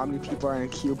because of how many people are in a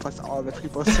queue, plus all the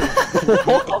people.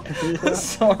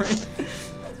 Sorry.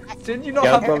 Didn't you not?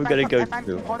 Yeah, have... I'm probably gonna go if I'm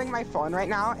too. holding my phone right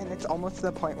now, and it's almost to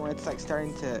the point where it's like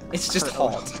starting to. It's just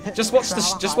hot. Just watch the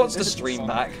stream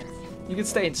back. You can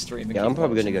stay in stream. And Yeah, keep I'm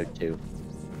probably watching. gonna go too.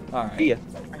 All right. See ya.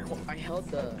 I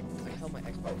held my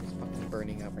Xbox is fucking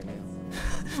burning up right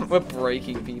now. We're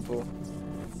breaking people.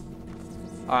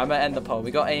 Alright, I'm gonna end the poll.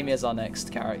 We got Amy as our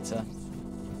next character.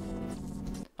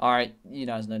 Alright, you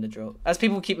guys know the drill. As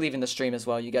people keep leaving the stream as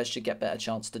well, you guys should get better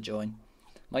chance to join.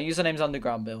 My username's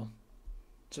Underground Bill.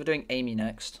 So we're doing Amy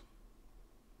next.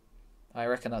 I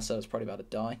reckon that server's probably about to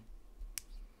die.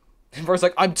 And Bro's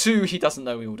like, I'm 2, he doesn't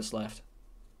know we all just left.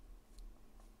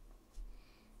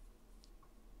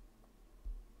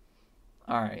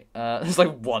 Alright, there's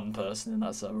like 1 person in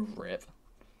that server. Rip.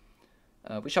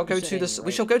 We shall go to this.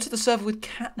 We shall go to the server with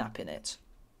Catnap in it.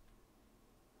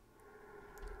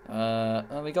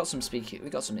 We got some We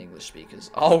got some English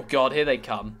speakers. Oh god, here they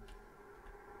come.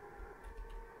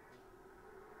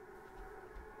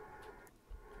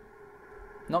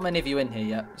 Not many of you in here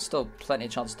yet. Still plenty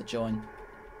of chance to join.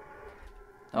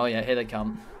 Oh yeah, here they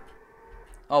come.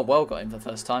 Oh, well got him for the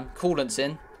first time. Coolant's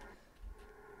in.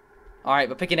 Alright,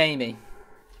 we're picking Amy.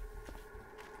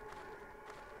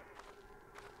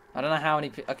 I don't know how many...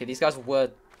 Okay, these guys don't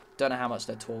know how much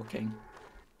they're talking.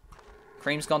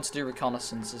 Cream's gone to do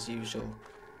reconnaissance as usual.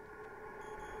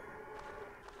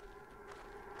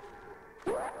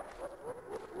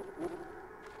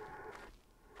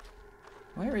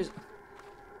 Where is...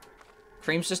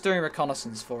 Cream's just doing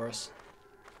reconnaissance for us.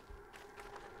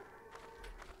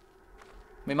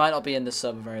 We might not be in this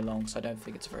server very long, so I don't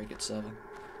think it's a very good server.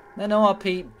 Then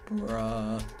ORP,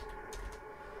 bruh.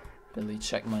 Billy,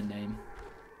 check my name.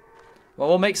 Well,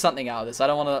 we'll make something out of this. I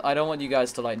don't want you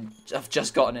guys to like have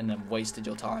just gotten in and wasted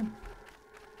your time.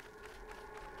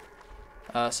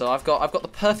 So I've got the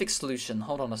perfect solution.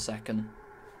 Hold on a second.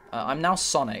 I'm now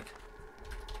Sonic.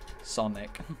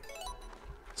 Sonic.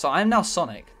 So I'm now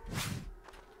Sonic.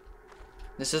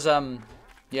 This is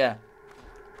yeah.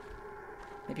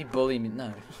 Maybe bully me.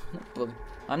 No, not bully.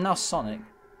 I'm now Sonic.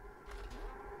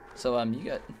 So, you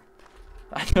get...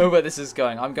 I know where this is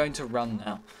going. I'm going to run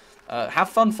now. Have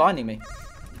fun finding me.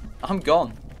 I'm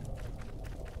gone.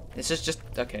 This is just...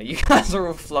 Okay, you guys are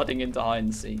all flooding into hide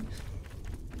and seek.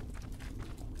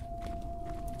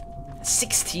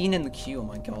 16 in the queue, oh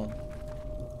my god.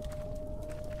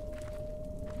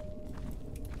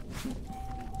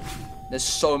 There's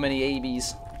so many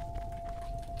ABs.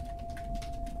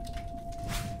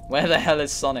 Where the hell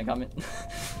is Sonic? I mean...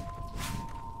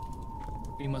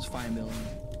 We must find Billy.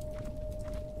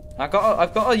 I've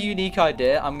got a unique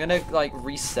idea. I'm gonna like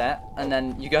reset, and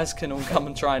then you guys can all come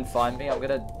and try and find me. I'm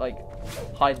gonna like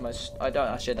hide my. I don't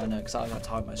know because I have to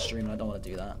hide my stream. And I don't want to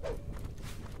do that.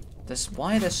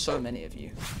 Why are there so many of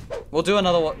you? We'll do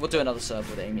another one. We'll do another server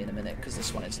with Amy in a minute because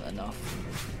this one isn't enough.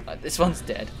 This one's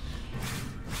dead.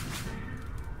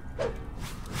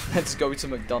 Let's go to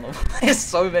McDonald's. There's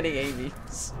so many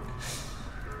Amy's.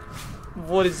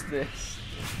 What is this?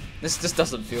 This just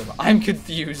doesn't feel right. I'm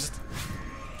confused.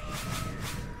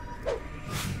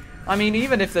 I mean,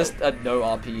 even if there's no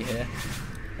RP here.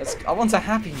 I want a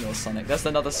Happy Meal Sonic. There's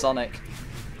another Sonic.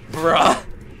 Bruh. I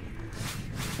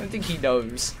don't think he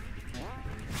knows.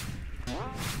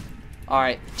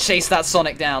 Alright, chase that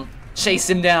Sonic down. Chase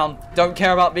him down. Don't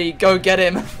care about me. Go get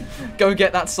him. Go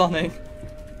get that Sonic.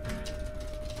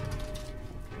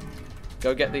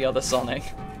 Go get the other Sonic.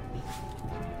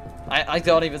 I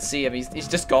don't even see him. He's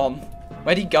just gone.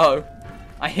 Where'd he go?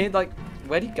 I hear like...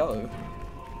 Where'd he go?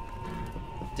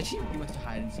 Did he... He must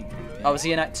hide and seek. Oh, was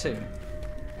he in Act 2?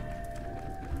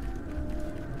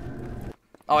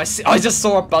 Oh, I see. I just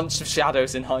saw a bunch of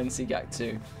shadows in hide and seek Act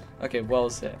 2. Okay,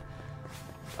 Well's here.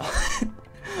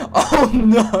 Oh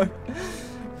no!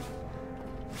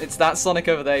 It's that Sonic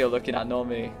over there you're looking at, not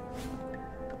me.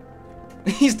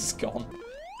 He's just gone.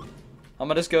 I'm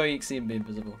gonna just go EXE and be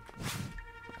invisible.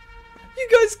 You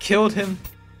guys killed him!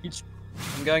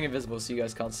 I'm going invisible so you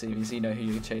guys can't see me, so you know who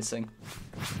you're chasing.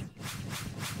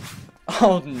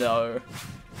 Oh no.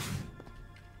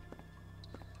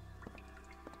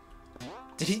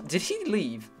 Did he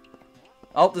leave?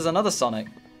 Oh, there's another Sonic.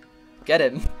 Get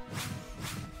him.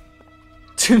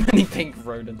 Too many pink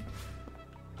rodent.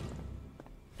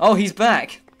 Oh, he's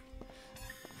back.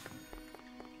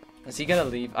 Is he gonna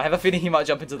leave? I have a feeling he might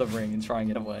jump into the ring and try and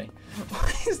get away.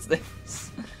 What is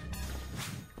this?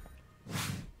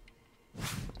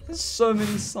 There's so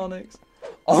many Sonics.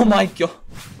 Oh my god.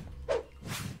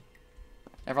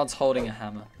 Everyone's holding a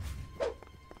hammer.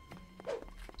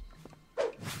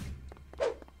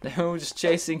 They're all just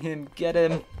chasing him. Get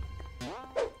him.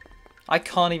 I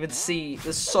can't even see.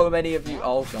 There's so many of you.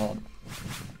 Oh god.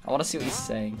 I want to see what he's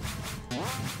saying.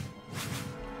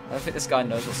 I don't think this guy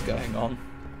knows what's going on.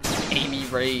 Amy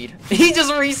raid. He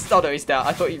just reset. Oh no, he's down.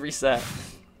 I thought he reset.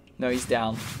 No, he's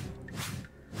down.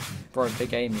 Bro,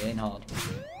 big Amy ain't hard.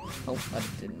 Oh, I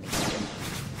didn't mean to.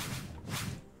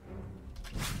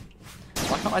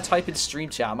 Why can't I type in stream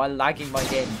chat? Am I lagging my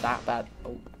game that bad?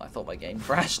 Oh, I thought my game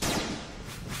crashed.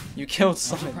 You killed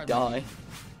Sonic, die.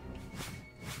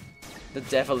 The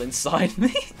devil inside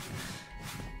me.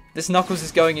 This Knuckles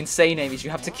is going insane, Amy. You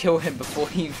have to kill him before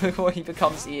he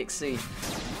becomes EXE.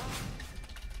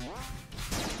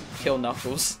 Kill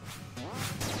Knuckles.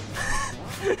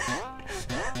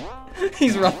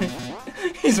 He's running.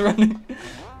 He's running.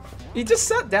 He just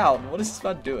sat down. What is this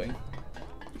man doing?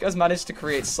 You guys managed to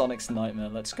create Sonic's nightmare.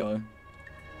 Let's go.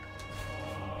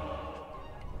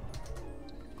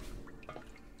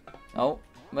 Oh,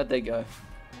 where'd they go?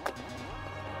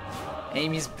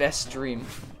 Amy's best dream.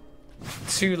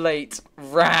 Too late.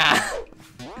 Rah!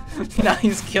 Now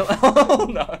he's killed. Oh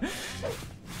no.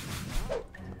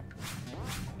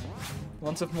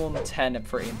 Ones of more than 10 are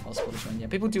pretty impossible to join. Yeah,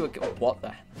 people do a... What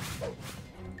the...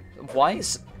 Why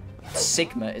is...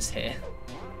 Sigma is here?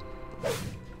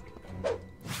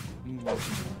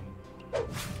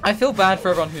 I feel bad for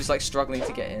everyone who's like struggling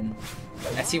to get in.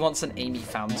 Etty wants an Amy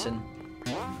fountain.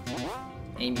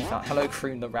 Amy fountain. Hello,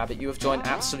 Cream the Rabbit. You have joined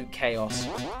absolute chaos.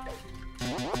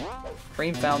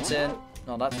 Cream fountain.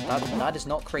 No, that is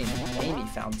not cream. Amy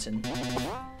fountain.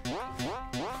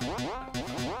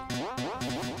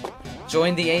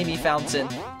 Join the Amy fountain.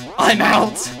 I'm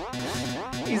out!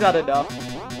 He's had enough.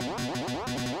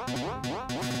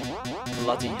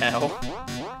 Bloody hell.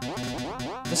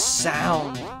 The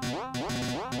sound.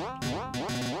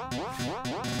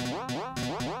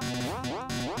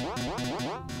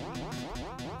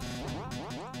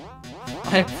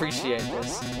 I appreciate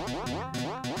this.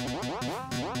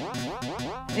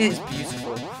 It is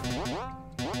beautiful.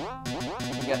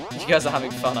 You guys are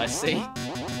having fun, I see.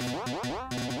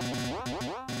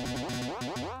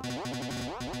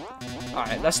 Alright,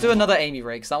 Alright, let's do another Amy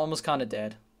raid, because that one was kind of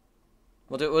dead.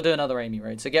 We'll do another Amy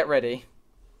raid, so get ready.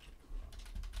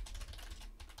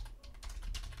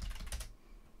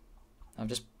 I've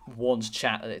just warned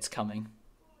chat that it's coming.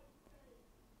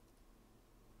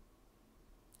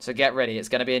 So get ready, it's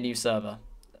going to be a new server.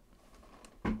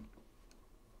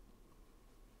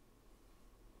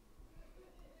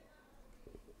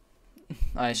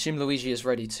 I assume Luigi is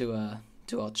ready to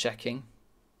do our checking.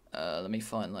 Let me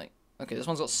find, like... Okay, this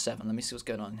one's got 7. Let me see what's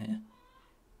going on here.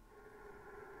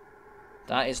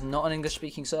 That is not an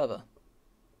English-speaking server.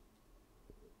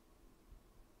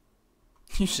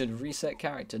 You should reset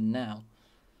character now.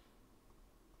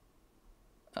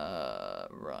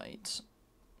 Right.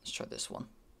 Let's try this one.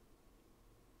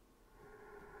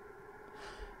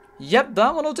 Yep,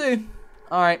 that one will do.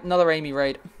 Alright, another Amy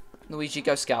raid. Luigi,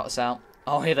 go scout us out.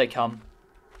 Oh, here they come.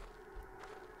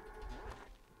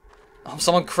 Oh,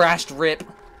 someone crashed, rip.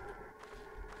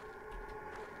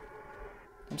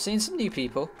 I'm seeing some new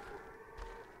people.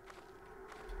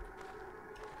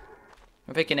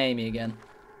 I'm picking Amy again.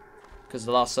 Because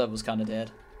the last server was kind of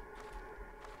dead.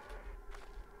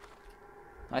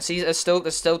 I see there's still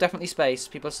definitely space.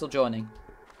 People are still joining.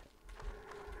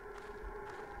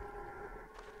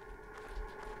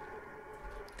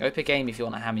 Go pick Amy if you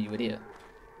want to hammer, you idiot.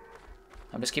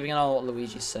 I'm just keeping an eye on what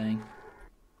Luigi's saying.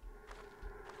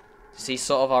 See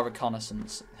sort of our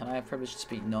reconnaissance. Can I have privilege to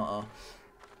speak? No.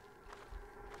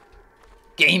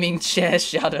 Gaming chair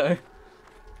shadow.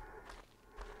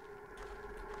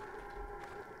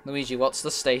 Luigi, what's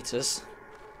the status?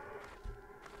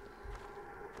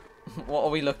 What are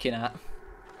we looking at?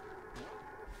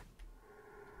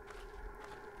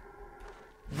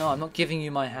 No, I'm not giving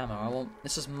you my hammer.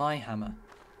 This is my hammer.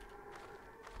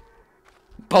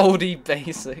 Baldy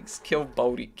basics. Kill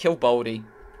Baldy. Kill Baldy.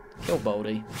 Kill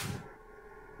Baldy.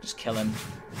 Just kill him.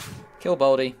 Kill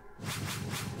Baldy.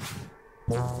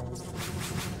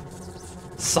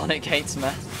 Sonic hates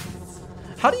math.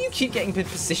 How do you keep getting in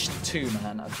position 2,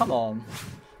 man? Oh, come on.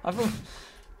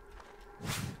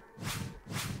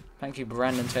 Thank you,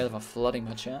 Brandon Taylor, for flooding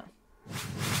my chat.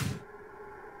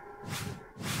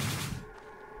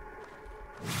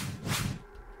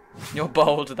 You're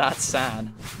bold, that's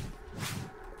sad.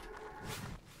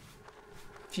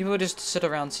 People just sit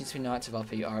around, seems to be no active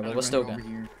RP. Alright, well, we're still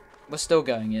going. We're still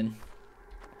going in.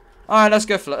 Alright, let's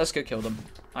go kill them.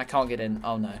 I can't get in.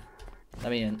 Oh no.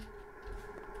 Let me in.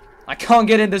 I can't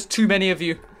get in, there's too many of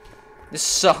you. This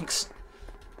sucks.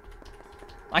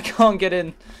 I can't get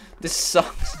in. This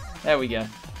sucks. There we go.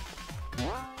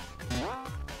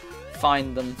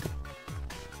 Find them.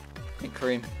 Big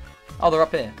cream. Oh, they're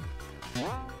up here.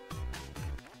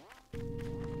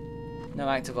 No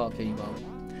active RP, well.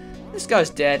 This guy's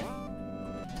dead.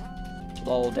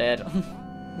 Lol, dead.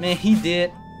 Man, he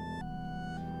did.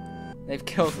 They've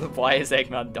killed the... Why is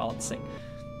Eggman dancing?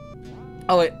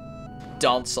 Oh, wait.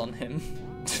 Dance on him.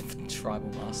 Tribal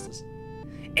Masters.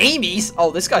 Amy's?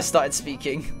 Oh, this guy started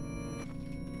speaking.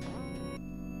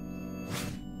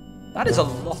 That is a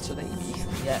lot of Amy.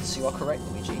 Yes, you are correct,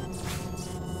 Luigi.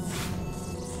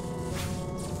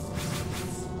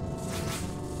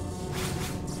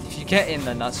 If you get in,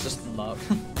 then that's just luck.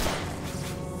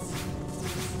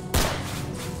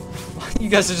 You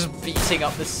guys are just beating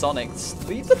up this Sonic.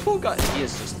 Leave the poor guy.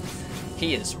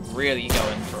 He is really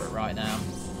going for it right now.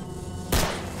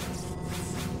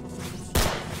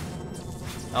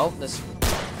 Oh, this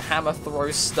hammer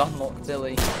throws stunlock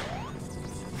Billy.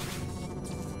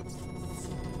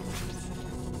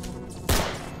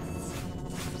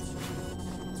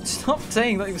 Stop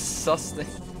saying that he was susting.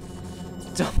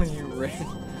 W ring.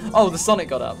 Oh, the Sonic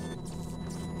got up.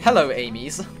 Hello,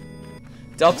 Amy's.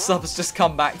 Dubsub has just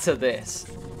come back to this.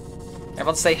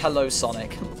 Everyone say hello,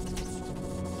 Sonic.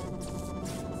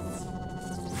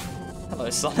 Hello,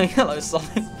 Sonic. Hello,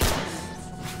 Sonic.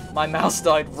 My mouse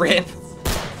died. RIP.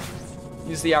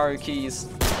 Use the arrow keys.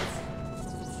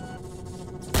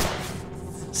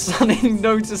 Sonic,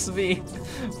 notice me.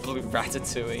 Blue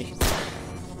Ratatouille.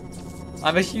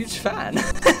 I'm a huge fan.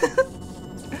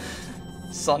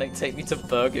 Sonic, take me to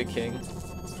Burger King.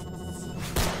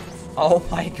 Oh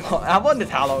my god. I wondered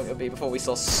how long it would be before we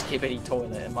saw Skibbity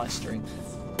Toilet in my stream.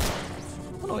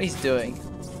 I wonder what he's doing.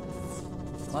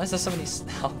 Why is there so many...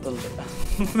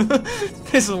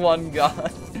 This one guy.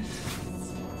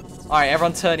 Alright,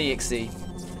 everyone turn EXE.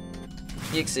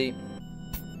 EXE.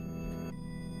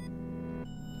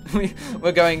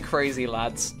 We're going crazy,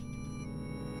 lads.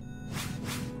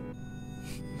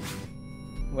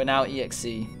 We're now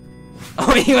EXE.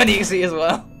 Oh, he went EXE as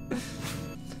well.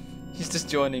 He's just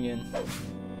joining in.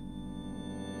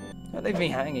 Don't leave me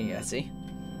hanging, Etty.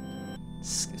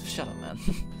 Shut up, man.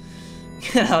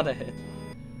 Get out of here.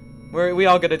 We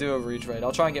are going to do a Rouge raid.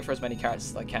 I'll try and get for as many characters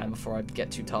as I can before I get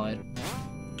too tired.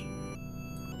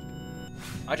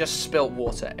 I just spilt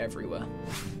water everywhere.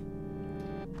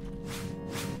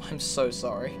 I'm so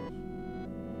sorry.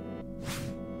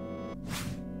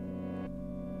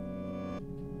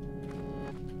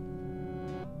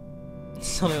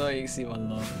 Sonic.EXE, my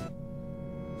love.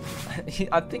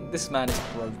 I think this man is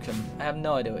broken. I have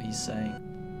no idea what he's saying.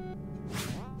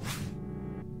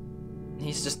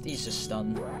 He's just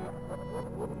stunned.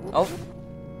 Oh,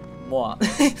 moi.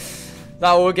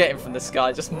 That we're getting from this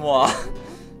guy, just moi.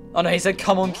 Oh no, he said,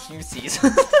 "Come on, cuties."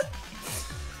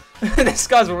 This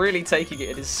guy's really taking it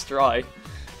in his stride.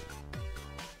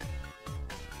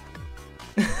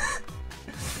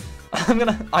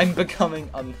 I'm becoming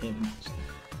unhinged.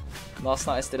 Last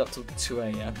night I stayed up till 2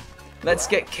 AM. Let's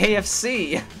get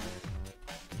KFC!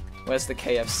 Where's the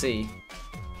KFC?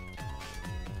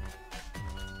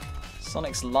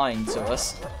 Sonic's lying to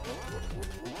us.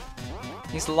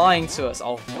 He's lying to us.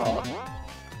 Oh god.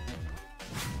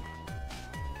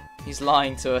 He's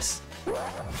lying to us.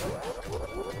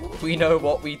 We know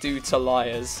what we do to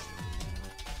liars.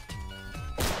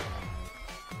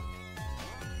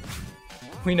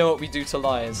 We know what we do to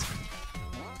liars.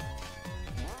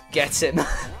 Get him.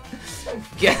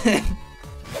 Get him.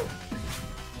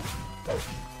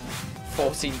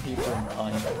 14 people in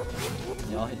line.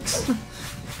 Yikes.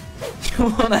 You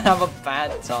wanna have a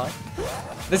bad time?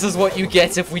 This is what you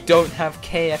get if we don't have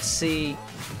KFC.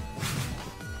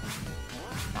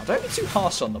 Now, don't be too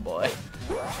harsh on the boy.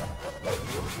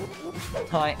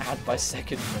 I add by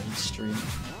second raid stream.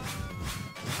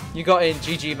 You got in,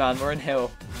 GG man, we're in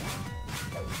hill.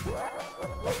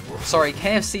 Sorry,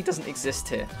 KFC doesn't exist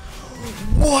here.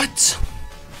 What?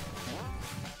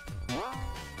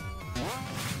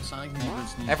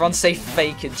 Everyone say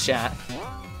fake in chat.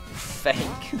 Fake.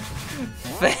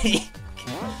 Fake.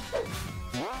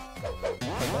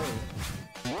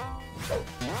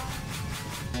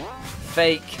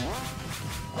 Fake.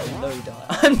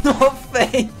 I'm not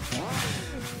fake.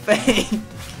 Fake.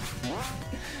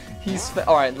 He's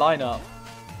alright, line up.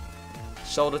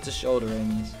 Shoulder to shoulder,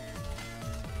 Amy's.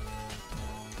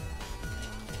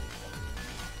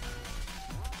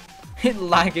 Hit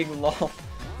lagging lol.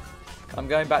 I'm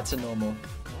going back to normal.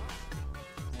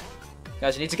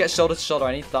 Guys, you need to get shoulder to shoulder.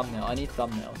 I need thumbnail. I need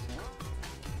thumbnails.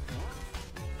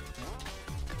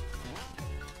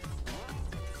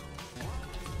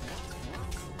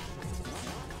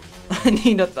 I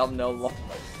need a thumbnail lol.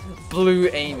 Blue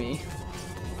Amy.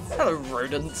 Hello,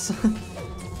 rodents.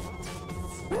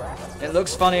 It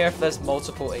looks funnier if there's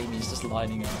multiple Amy's just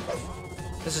lining up.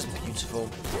 This is beautiful.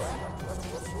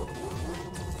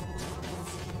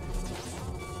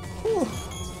 Whew.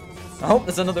 I hope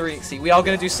there's another EXE. We are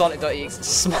going to do Sonic.EXE.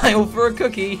 Smile for a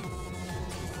cookie.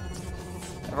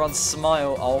 Everyone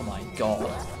smile. Oh my god.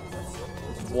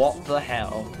 What the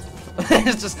hell?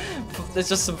 there's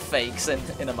just some fakes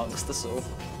in amongst us all.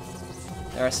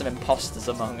 There are some imposters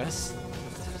among us.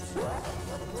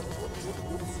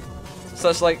 So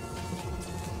it's like...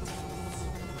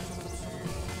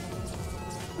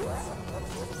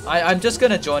 I'm just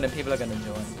going to join and people are going to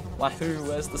join. Wahoo,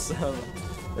 where's the server?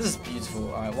 This is beautiful.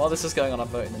 Alright, while this is going on, I'm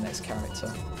voting the next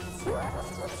character.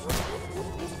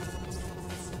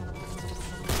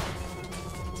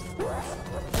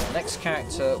 Next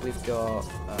character, we've got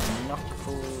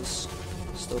Knuckles,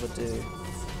 still to do.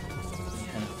 We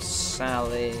have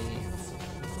Sally.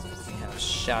 We have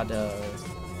Shadow.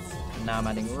 And now I'm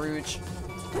adding Rouge.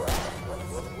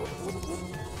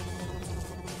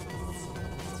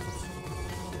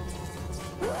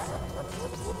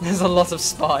 There's a lot of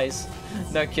spies.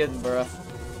 No kidding, bruh.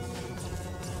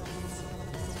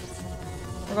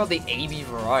 What about the Amy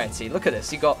variety? Look at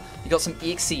this. You got some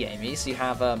EXE Amy's. You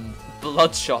have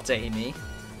Bloodshot Amy.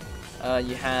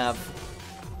 You have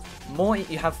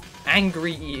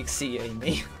angry EXE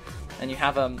Amy, and you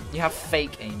have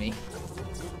fake Amy. You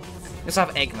also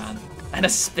have Eggman and a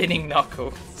spinning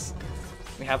Knuckles.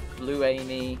 We have Blue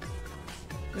Amy.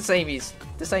 This Amy's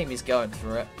going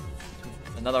for it.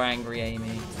 Another angry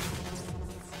Amy.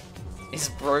 He's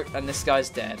broke, and this guy's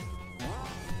dead.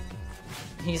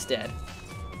 He's dead.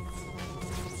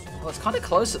 Well, it's kind of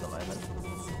close at the moment.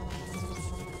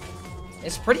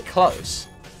 It's pretty close.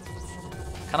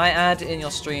 Can I add in your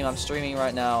stream? I'm streaming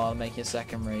right now. I'll make you a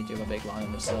second raid. You have a big line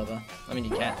on the server. I mean,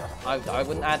 you can't. I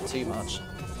wouldn't add too much.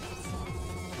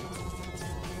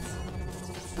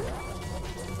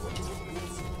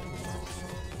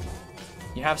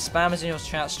 You have spammers in your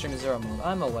chat stream 0 mode.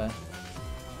 I'm aware.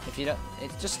 If you don't,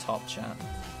 it's just top chat.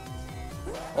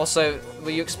 Also, were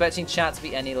you expecting chat to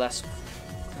be any less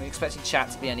Are you expecting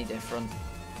chat to be any different?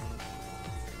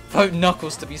 Vote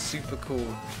Knuckles to be super cool.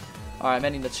 Alright, I'm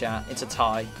ending the chat. It's a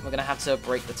tie. We're going to have to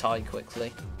break the tie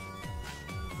quickly.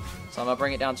 So I'm going to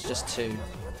bring it down to just 2.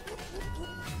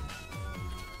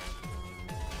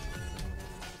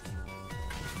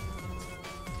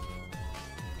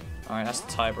 Alright, that's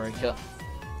the tiebreaker.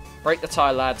 Break the tie,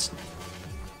 lads.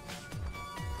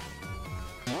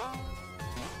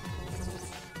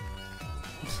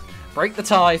 Break the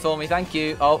tie for me, thank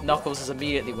you. Oh, Knuckles is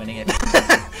immediately winning it.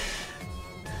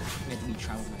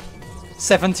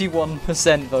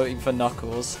 71% voting for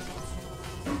Knuckles.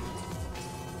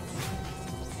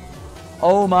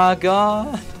 Oh my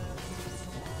god.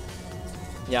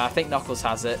 Yeah, I think Knuckles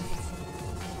has it.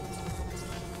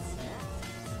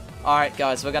 Alright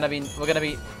guys, we're gonna be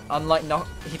unlike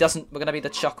we're gonna be the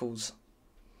Chuckles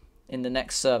in the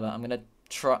next server. I'm gonna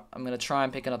try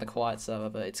and pick another quiet server,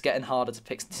 but it's getting harder to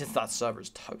pick since that server is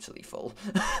totally full.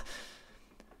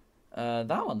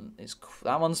 That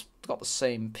one's got the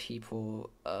same people.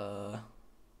 Let's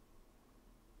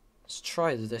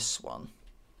try this one.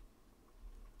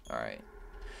 Alright.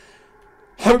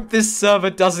 Hope this server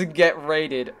doesn't get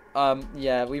raided.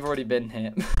 Yeah, we've already been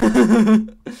here.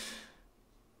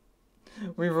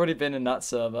 We've already been in that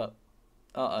server.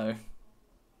 Uh-oh.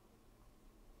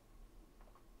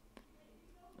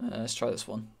 Let's try this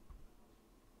one.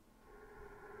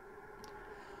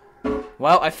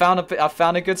 Well, I found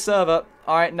a good server.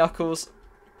 All right, Knuckles,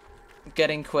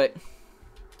 get in quick.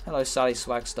 Hello, Sally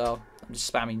Swagstyle. I'm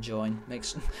just spamming join.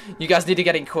 You guys need to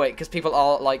get in quick because people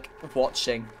are like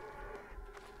watching.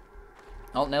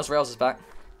 Oh, Nails Rails is back.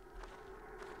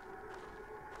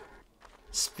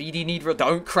 Speedy need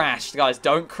don't crash, guys.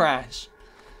 Don't crash.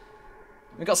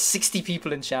 We got 60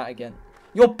 people in chat again.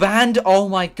 You're banned? Oh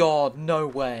my god, no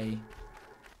way.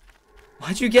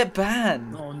 Why'd you get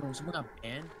banned? Oh no, someone got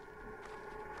banned.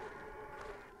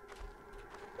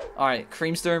 Alright,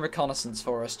 Cream's doing reconnaissance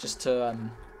for us just to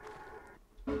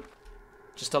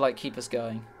like keep us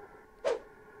going.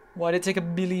 Why did it take a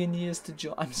million years to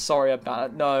join? I'm sorry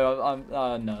about it.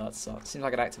 No, no, that sucks. Seems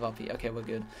like an active RP. Okay, we're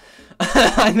good.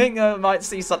 I think I might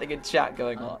see something in chat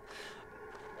going on.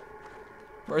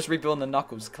 Where's rebuilding the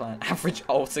Knuckles clan? Average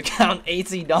altar count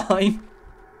 89.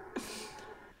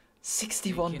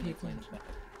 61 people.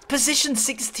 Position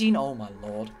 16. Oh my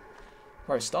lord.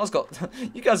 Bro, Star's got.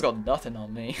 You guys got nothing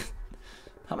on me.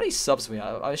 How many subs we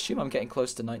have? I assume I'm getting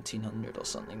close to 1900 or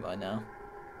something by now.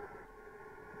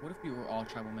 What if we were all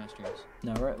tribal masters?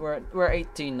 No, we're at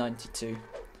 1892.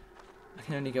 I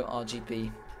can only go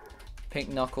RGB. Pink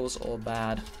Knuckles or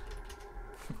bad.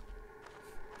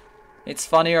 It's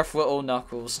funnier if we're all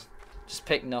Knuckles. Just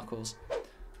pick Knuckles.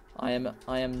 I am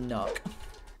Knuck.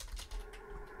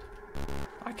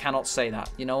 I cannot say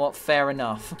that. You know what? Fair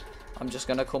enough. I'm just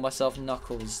gonna call myself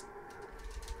Knuckles.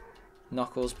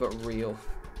 Knuckles, but real.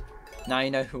 Now you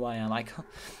know who I am. I can't.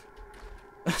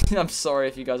 I'm sorry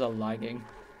if you guys are lagging.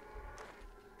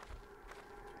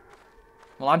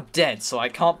 Well, I'm dead, so I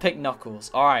can't pick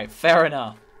Knuckles. Alright, fair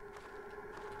enough.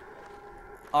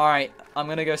 Alright, I'm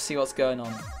gonna go see what's going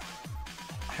on.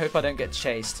 I hope I don't get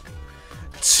chased.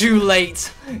 Too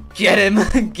late! Get him!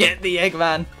 Get the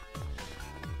Eggman!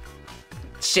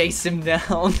 Chase him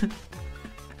down!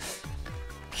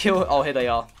 Kill. Oh, here they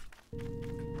are.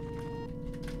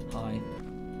 Hi.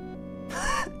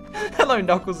 Hello,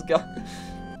 Knuckles guy.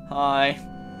 Hi.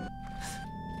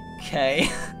 Okay.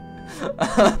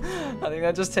 I think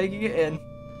they're just taking it in.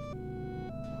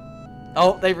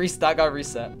 Oh, that guy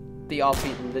reset. The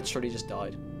RP literally just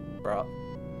died. Bruh.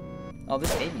 Oh,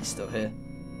 this Amy's still here.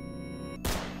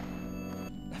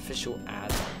 Official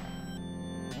ad.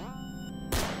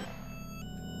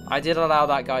 I did allow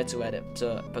that guy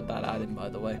to put that ad in, by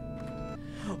the way.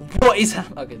 What is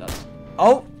happening? Okay, that's.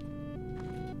 Oh!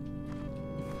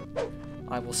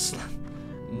 I will slap.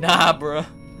 Nah, bruh.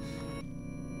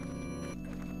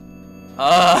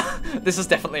 This is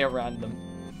definitely a random.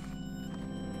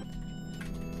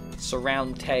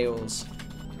 Surround tails.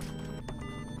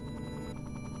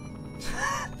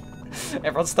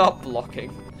 Everyone start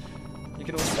blocking. You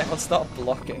can also everyone start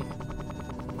blocking.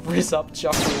 Riz up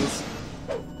Chuckles.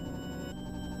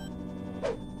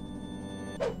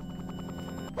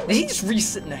 Is he just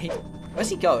reset? No, where's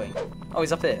he going? Oh,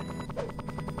 he's up here.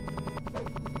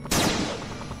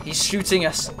 He's shooting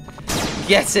us.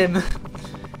 Get him.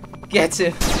 Get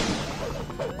him.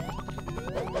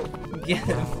 Get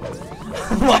him.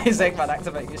 Why is Eggman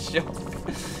activating his shot?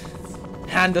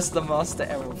 Hand us the Master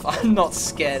Emerald. I'm not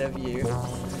scared of you.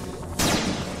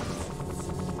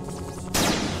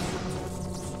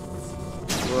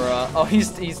 Bruh. Oh,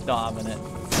 he's not having it.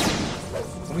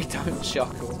 We don't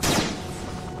chuckle.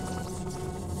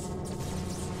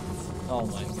 Oh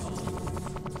my god.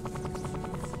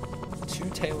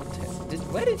 Two-tailed tail.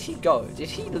 Where did he go? Did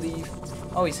he leave?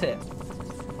 Oh, he's here.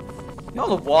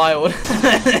 Y'all are wild.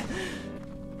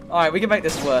 Alright, we can make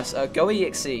this worse. Go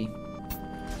EXE.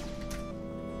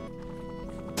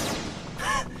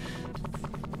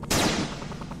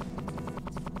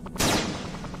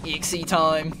 EXE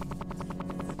time.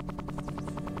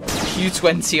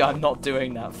 Q20, I'm not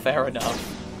doing that. Fair enough.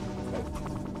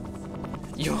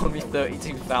 You owe me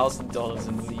 $32,000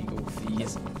 in legal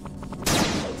fees.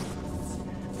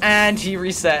 And he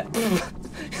reset.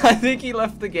 I think he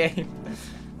left the game.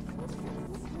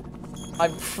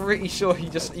 I'm pretty sure he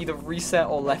just either reset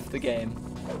or left the game.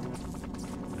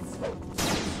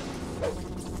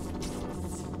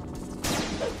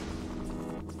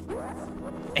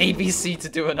 ABC to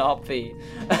do an RP.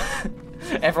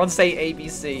 Everyone say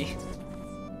ABC.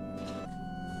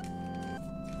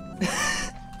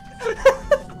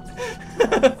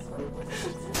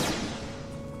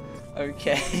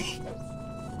 Okay.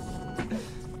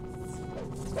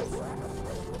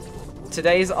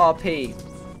 Today's RP.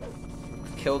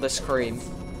 Kill the scream.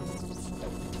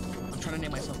 I'm trying to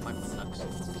name myself Michael Nuts.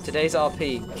 Today's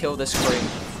RP. Kill the scream.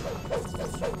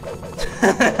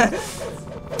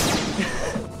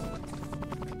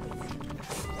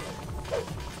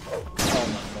 Oh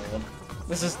my lord.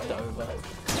 This is over.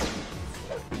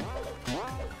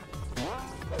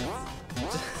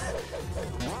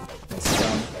 It's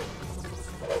done.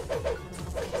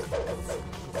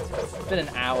 It's been an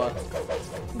hour.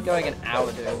 I'm going an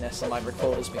hour doing this, and my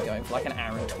recorder's been going for like an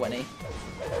hour and 20.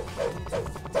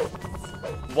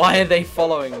 Why are they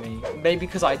following me? Maybe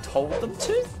because I told them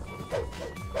to?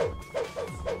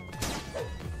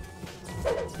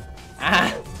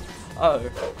 Ah! Oh.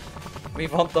 We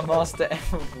want the Master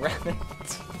Emerald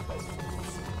Remnant.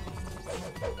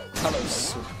 Hello,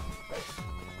 sweet.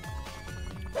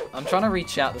 I'm trying to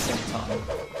reach out at the same time.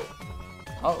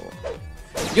 Oh.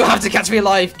 You have to catch me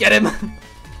alive! Get him!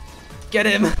 Get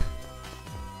him!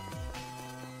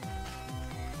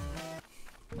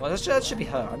 Well, that should be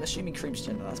her. I'm assuming Cream's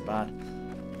gender, that's bad.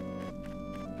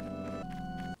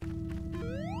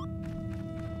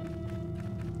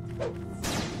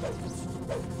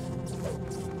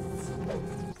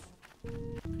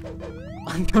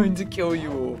 I'm going to kill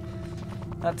you all.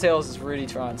 That Tails is really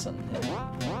trying something here.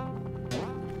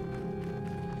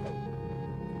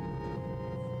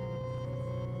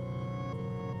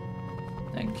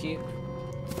 Thank you.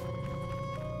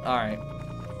 Alright.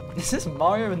 Is this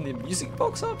Mario in the music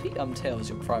box RP? Tails,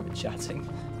 you're private chatting.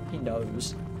 He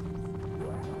knows.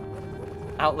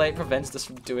 Outlay prevents us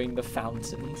from doing the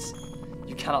fountains.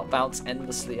 You cannot bounce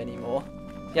endlessly anymore.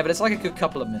 Yeah, but it's like a good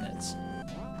couple of minutes.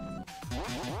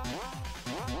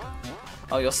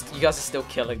 Oh, you guys are still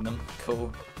killing them.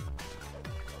 Cool.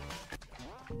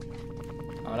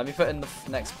 Alright, let me put in the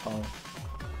next poll.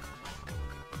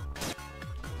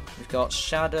 We've got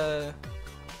Shadow,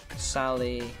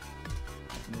 Sally,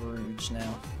 and Rouge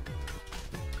now.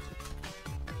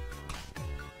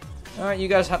 Alright, you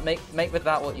guys have make with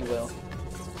that what you will.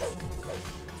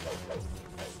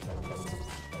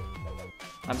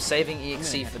 I'm saving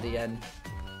EXE for the end.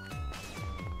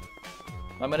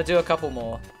 I'm gonna do a couple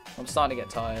more. I'm starting to get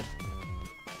tired.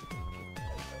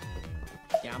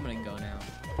 Yeah, I'm gonna go now.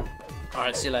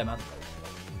 Alright, see you later, man.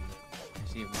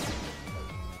 See you.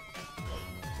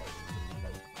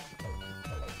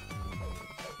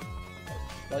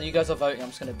 While you guys are voting, I'm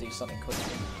just gonna do something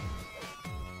quickly.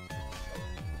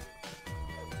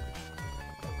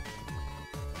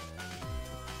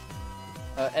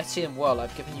 Etty and Well,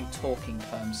 I've given you talking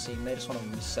perms, so you may just want to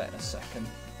reset in a second.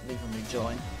 Leave and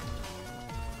rejoin.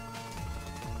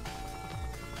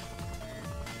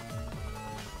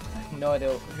 I have no idea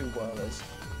who Well is.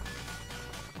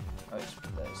 Oh,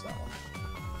 there's that one.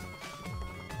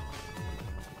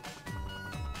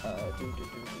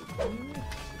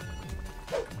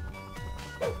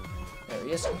 There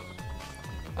he is.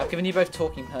 I've given you both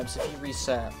talking perms. If you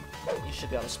reset, you should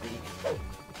be able to speak.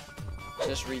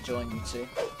 Just rejoin you two.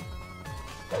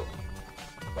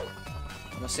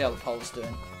 I'm gonna see how the poll's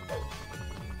doing.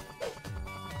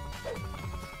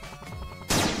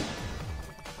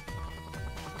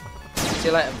 See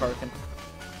you later, Broken.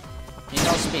 You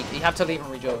cannot speak. You have to leave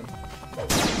and rejoin.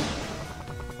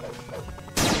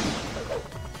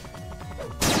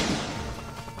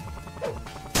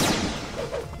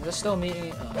 Is there still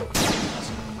me? Oh,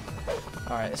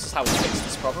 alright, this is how we fix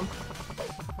this problem.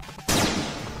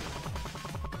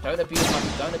 Don't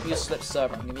abuse Slip's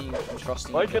server. I'm giving you. I'm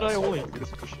trusting you. Why can I guys. always?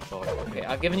 Okay,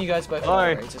 I've given you guys both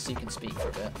moderators so you can speak for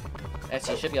a bit.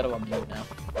 Etty, you should be able to unmute now.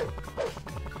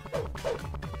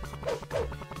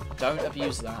 Don't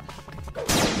abuse that.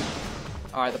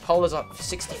 Alright, the pole is up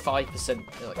 65%,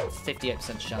 like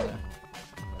 58% shadow.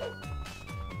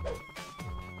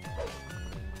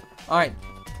 Alright,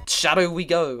 shadow we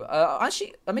go.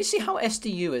 Actually, let me see how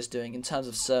SDU is doing in terms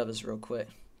of servers real quick.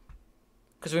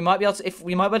 Because we might be able to,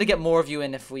 we might be able to get more of you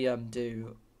in if we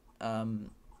do an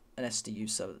SDU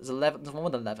server. There's one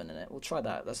with 11 in it. We'll try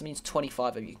that. That means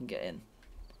 25 of you can get in.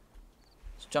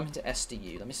 So jump into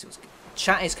SDU. Let me see what's good.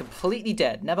 Chat is completely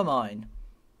dead. Never mind.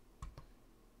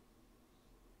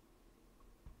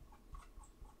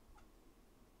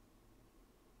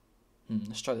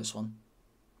 Let's try this one.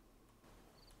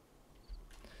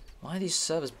 Why are these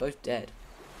servers both dead?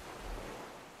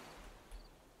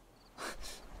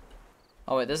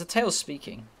 Oh wait, there's a tail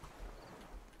speaking.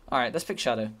 Alright, let's pick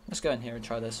Shadow. Let's go in here and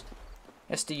try this.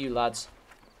 SDU lads.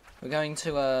 We're going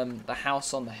to the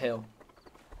house on the hill.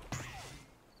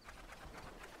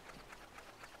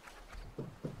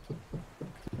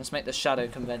 Let's make the Shadow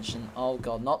convention. Oh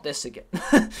god, not this again.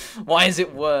 Why is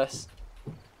it worse?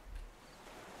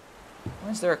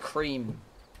 Why is there a cream?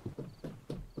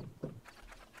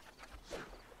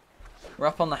 We're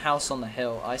up on the house on the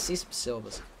hill. I see some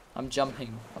silvers. I'm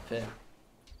jumping up here.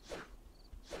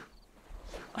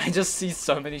 I just see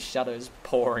so many shadows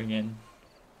pouring in.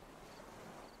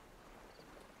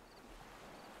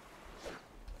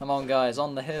 Come on guys,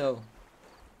 on the hill.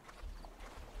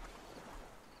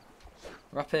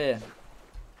 We're up here.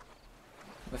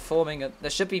 We're forming a...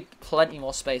 There should be plenty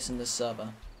more space in this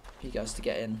server for you guys to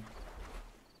get in.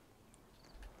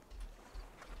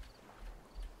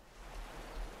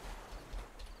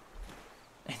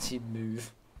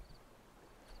 Move.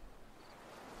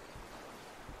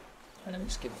 Let me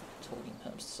just give talking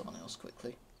perms to someone else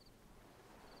quickly.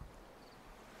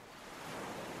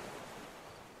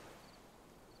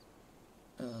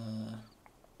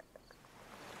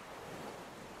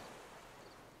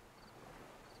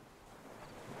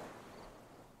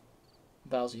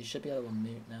 Bowser, you should be able to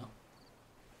mute now.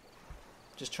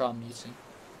 Just try unmuting.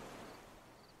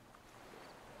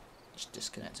 Just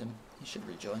disconnect him. He should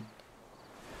rejoin.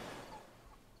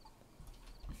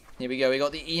 Here we go, we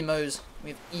got the emos.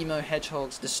 We have emo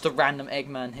hedgehogs. This is the random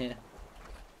Eggman here.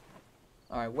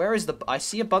 Alright, where is the... I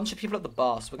see a bunch of people at the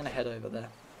bar, so we're going to head over there.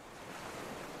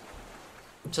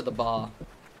 To the bar.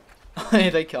 Here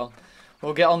they come.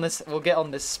 We'll get on this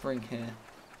spring here.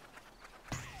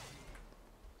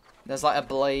 There's like a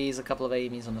Blaze, a couple of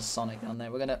Amy's, and a Sonic down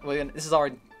there. We're gonna this is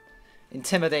our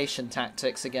intimidation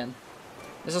tactics again.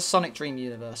 There's a Sonic Dream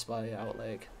Universe by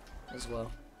Outleg as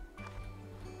well.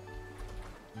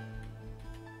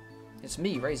 It's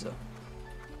me, Razor.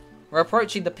 We're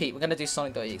approaching the peak. We're going to do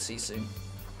Sonic.EXE soon.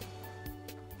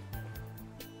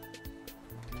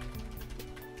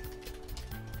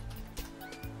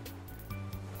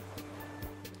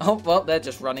 Oh, well, they're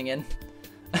just running in.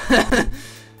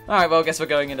 Alright, well, I guess we're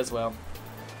going in as well.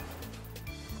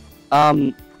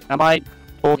 Am I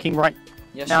talking right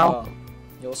yes, now? You are.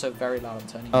 You're also very loud. I'm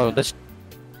turning you down. this...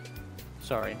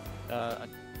 Sorry.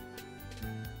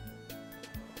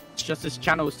 It's just this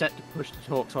channel is set to push to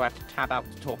talk, so I have to tab out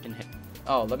to talk in here.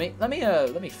 Oh, let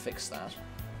me fix that.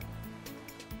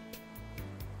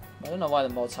 I don't know why the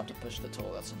mods have to push the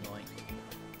talk. That's annoying.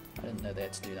 I didn't know they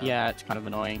had to do that. Yeah, it's kind of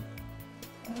annoying.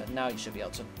 Now you should be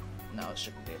able to. Now it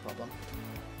shouldn't be a problem.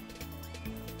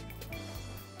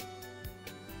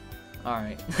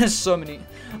 Alright, there's so many.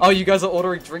 Oh, you guys are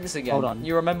ordering drinks again. Hold on.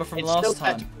 You remember from last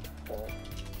time.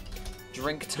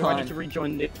 Drink Do I need time. to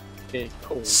rejoin the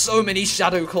call? So many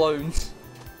shadow clones.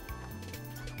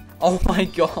 Oh my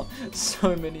god,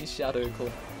 so many shadow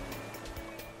clones.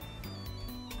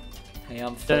 Hey,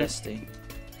 I'm thirsty.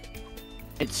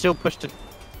 It's still pushed to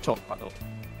talk, by the way.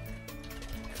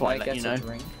 Can I let get you know. a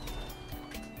drink?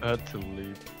 I had to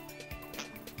leave.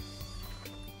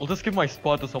 I'll just give my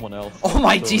spot to someone else. Oh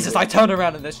my So- Jesus, I turned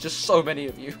around and there's just so many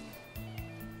of you.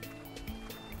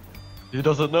 He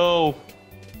doesn't know.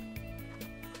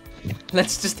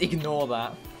 Let's just ignore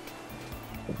that.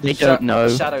 They don't know.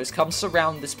 Shadows, come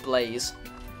surround this blaze.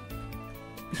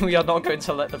 We are not going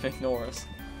to let them ignore us.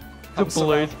 The Come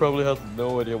Blaze probably has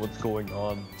no idea what's going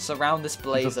on. surround this He's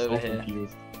blaze just over so here.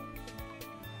 confused.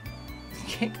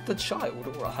 Kick the child,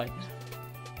 alright.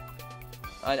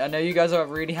 I know you guys are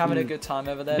really having a good time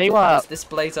over there. They but were- it's this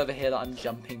blaze over here that I'm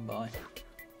jumping by.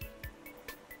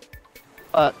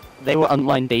 They were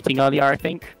online dating earlier, I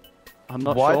think. I'm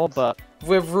not What? sure, but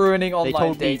We're ruining online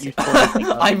told me dating. you saw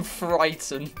it. I'm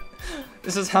frightened.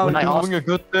 This is how When I Doing a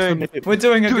good thing. we're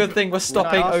doing a Dude, good thing. We're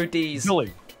stopping asked- ODs.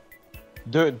 Billy.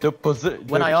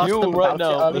 when I asked queue them right about it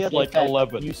now earlier, is they like said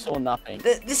 11. you saw nothing.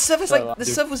 This server's So, like this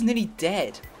dude. server was nearly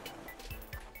dead.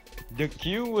 The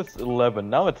queue was 11.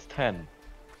 Now it's 10.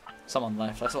 Someone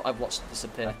left. I thought I watched it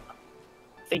disappear.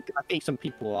 I think some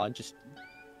people are just.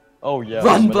 Oh yeah.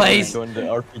 Run, whenever Blaze! you join the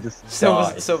RP just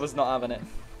Silver's, dies. Silver's not having it.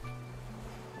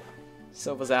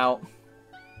 Silver's out.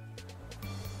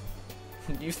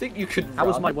 You think you could How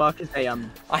was run? my work as a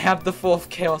I have the 4th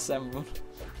Chaos Emerald.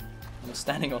 I'm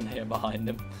standing on here behind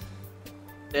him.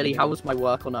 Billy? How was my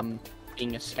work on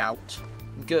being a scout?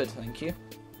 Good, thank you.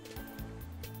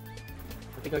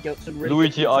 I think I got some really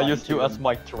Luigi, good I time used you to, as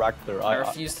my tractor. I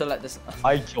refuse to let this.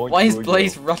 I joined. Why is through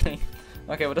Blaze you. running?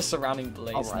 Okay, we're just surrounding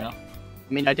Blaze Alright. now.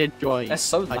 I mean, I did join. They're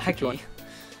so I did join. laggy.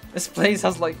 This Blaze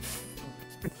has like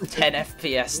 10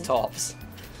 FPS tops.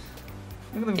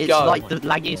 Look at them It's go. like the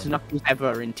laggiest Knuckles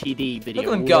ever in TD video Look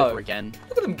at them all go. over again.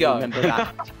 Look at them go. Remember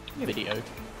that video?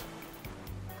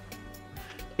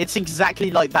 It's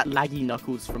exactly like that laggy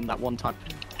Knuckles from that one time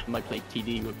I played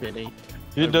TD with Billy.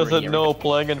 He over a doesn't year know ago.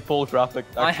 playing in full graphic.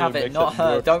 I have actually it, makes not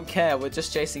her. work. Don't care. We're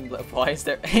just chasing. Why is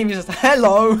there? Amy's just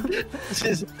hello.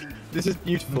 This is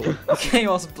beautiful.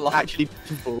 Chaos block. Actually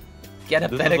beautiful. Get a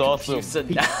This better is awesome.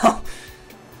 computer now.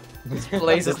 This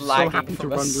Blaze is So lagging happy to from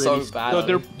run us really so No,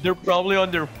 badly. they're probably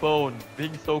on their phone,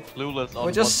 being so clueless on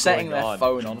We're just what's setting going their on.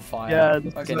 phone on fire. Yeah,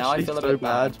 this Okay, is now I actually feel a so bit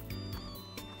bad.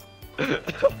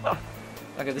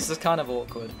 Okay, this is kind of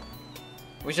awkward.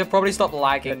 We should probably stop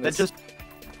lagging They're this.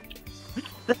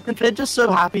 they're just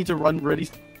so happy to run really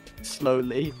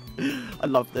slowly. I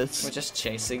love this. We're just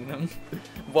chasing them.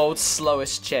 World's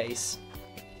slowest chase.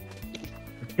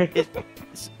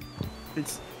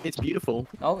 It's beautiful.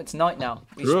 Oh, it's night now.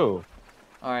 True.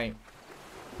 Alright.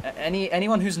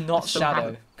 Anyone who's not So Shadow,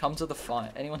 happy. come to the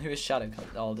fight. Anyone who is Shadow, come.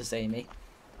 Oh, this Amy.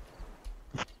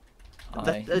 They're,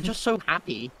 Hi. they're just so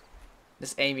happy.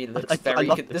 This Amy looks I very.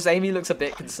 love This Amy looks a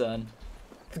bit concerned.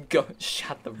 Go,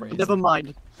 shut the race. Never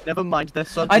mind. Never mind. They're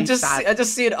suddenly I just sad.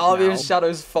 see an army now. of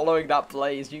shadows following that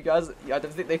Blaze. You guys, I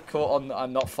don't think they've caught on that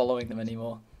I'm not following them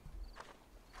anymore.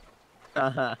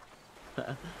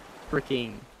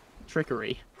 Freaking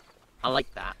trickery. I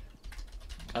like that.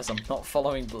 Guys, I'm not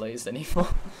following Blaze anymore.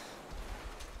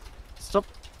 Stop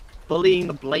bullying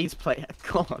the Blaze player.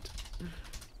 God.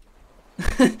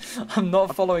 I'm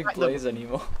not following tracked them. Blaze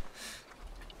anymore.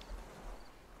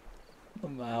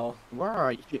 Wow. Where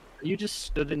are you? Are you just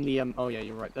stood in the Oh yeah,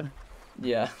 you're right there.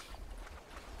 Yeah.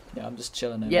 Yeah, I'm just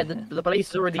chilling over Yeah, here. the Blaze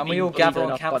is already. Can we being all bullied gather on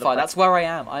enough by the campfire? fact- That's where I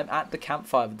am. I'm at the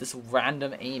campfire with this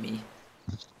random Amy.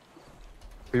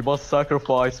 We must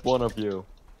sacrifice one of you.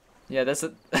 Yeah, there's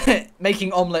a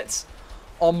making omelets.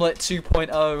 Omelet 2.0.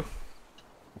 Oh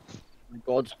my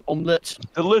God, omelette.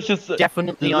 Delicious.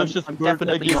 Definitely, delicious I'm burnt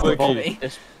definitely eggy not wiggy. involved with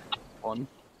this one.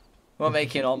 We're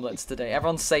making omelets today.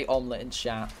 Everyone say omelet in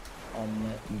chat.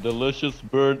 Omelet. Delicious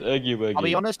burnt eggy wiggy. I'll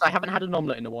be honest, I haven't had an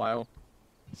omelette in a while.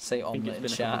 Say I think omelet in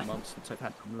it's been a couple chat. of months since I've had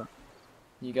an omelette.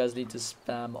 You guys need to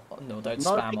spam. No, don't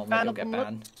Not a spam big omelet. fan You'll of get omelette.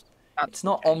 banned. That's It's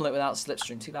not okay. omelet without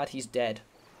Slipstream. Too bad he's dead.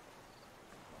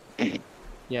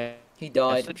 Yeah. He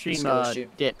died. Slipstream Skill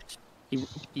shoot. dipped.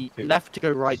 He left to go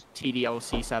write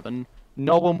TDLC 7.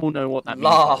 No one will know what that means.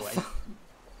 by the way.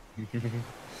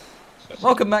 Laugh.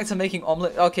 Welcome back to making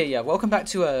omelet. Okay, yeah. Welcome back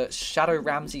to Shadow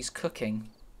Ramsey's cooking.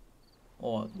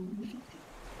 Or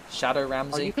Shadow Oh,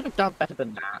 Ramsey. you could have done better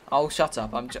than that. Oh, shut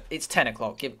up. It's 10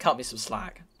 o'clock. Cut me some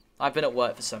slack. I've been at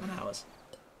work for 7 hours.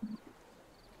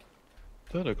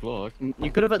 10 o'clock.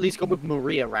 You could have at least gone with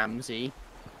Maria Ramsey.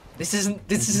 This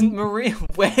isn't Maria.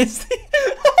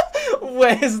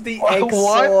 Where's the egg What?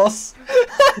 sauce?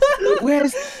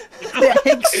 Where's the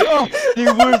egg sauce? Hey,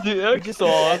 where's the egg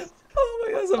sauce? Oh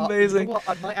my god, that's You know amazing. what?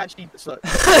 I might actually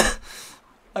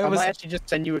I I was might actually just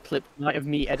send you a clip tonight of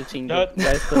me editing That-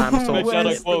 Where's the lamb Make sauce? that a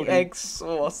Where's the quote. egg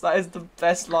sauce? That is the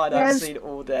best line I've Where's seen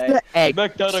all day. The egg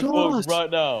Make that a quote sauce.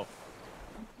 right now.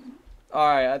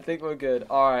 Alright, I think we're good.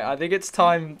 Alright, I think it's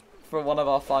time for one of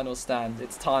our final stands.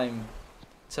 It's time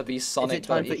to be Sonic.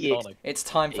 time for EX? It's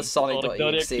time for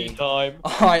Sonic.exe Sonic.exe. time.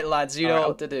 Alright, lads, you know Alright,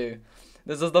 what to do.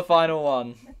 This is the final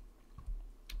one.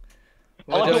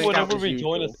 I like We're how doing- whenever as we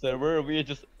join a usual. server, we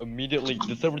just immediately,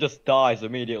 the server just dies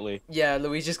immediately. Yeah,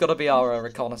 Luigi's got to be our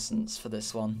reconnaissance for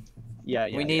this one. Yeah,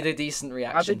 yeah. We need a decent I've been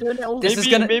reaction. doing it all This Maybe-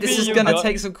 is gonna maybe this is you gonna got-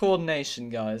 take some coordination,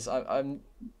 guys.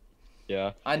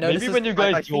 Yeah. I know Maybe this is, when you I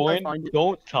guys think I join, find it-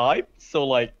 don't type. So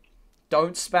like,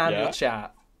 don't spam Yeah. your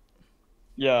chat.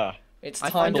 yeah. It's I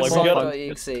time find for it more fun.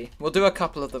 Sonic.exe. We'll do a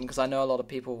couple of them because I know a lot of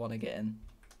people want to get in.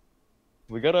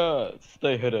 We gotta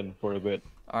stay hidden for a bit.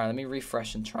 Alright, let me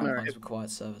refresh and try and Alright. find some quiet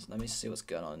servers. Let me see what's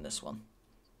going on in this one.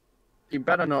 You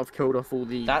better not have killed off all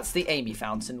the That's the Amy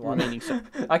Fountain one. remaining stuff.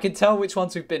 I can tell which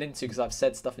ones we've been into because I've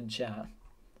said stuff in chat.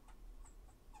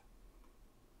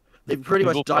 They pretty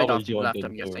People much died probably after you joined left, in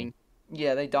I'm too. guessing.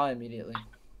 Yeah, they die immediately.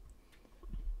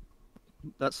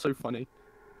 That's so funny.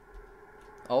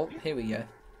 Oh, here we go.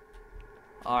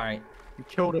 Alright. You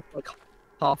killed like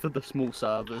half of the small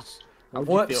servers. How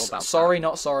do you feel Whoops. about Sorry,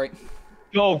 not sorry.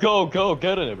 Go, go, go,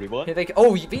 get it, everyone. Here they go.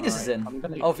 Oh, Venus is Alright, in. I'm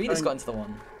gonna Oh, Venus go got into the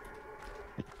one.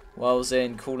 Well's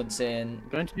in, Coolant's in. I'm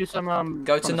going to do some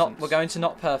Go to not. reconnaissance. We're going to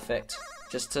not perfect.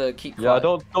 Just to keep Yeah,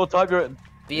 quiet. don't type your.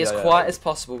 Be as yeah. quiet as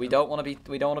possible. We don't want to be.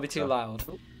 We don't want to be too Yeah. loud.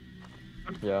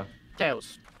 Yeah.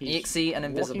 Tails. He's EXE and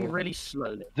invisible. walking really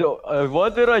slowly.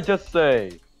 What did I just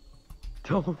say?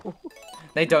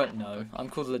 They don't know. I'm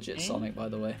called legit Sonic, by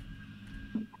the way.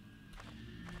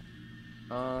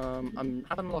 I'm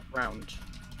having a look around,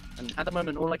 and at the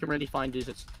moment, all I can really find is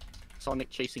it's Sonic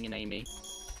chasing an Amy.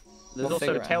 There's We'll also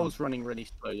figure it Tails running really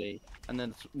slowly, and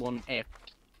then there's one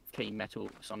AFK Metal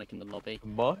Sonic in the lobby.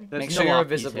 Bye. There's Make no sure you're RPs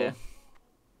invisible. here.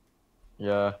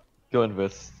 Yeah. Go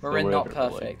invis. We're in not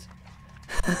perfect.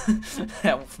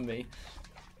 Help me.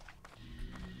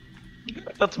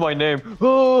 That's my name.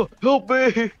 Oh, help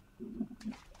me!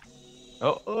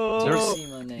 Oh, Do you there's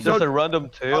see my name? there's a random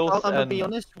Tails I'm gonna and be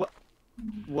honest.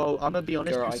 Well, I'm gonna be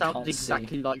honest. Girl, You I sound can't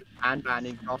exactly like Ban Ban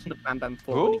in Castle of Ban Ban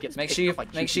 4 Who? when he gets Make picked sure up you've by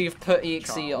make two sure you've put EXE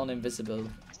Charles. on invisible.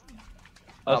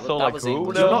 I That sound like was who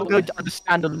English. You're now? not going to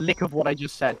understand a lick of what I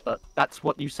just said, but that's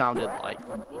what you sounded like.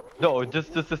 No,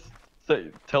 just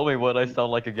say, tell me what I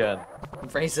sound like again.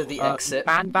 Razor the exit.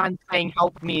 Ban Ban saying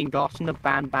 "Help me" in Garden of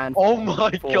Ban Ban. Oh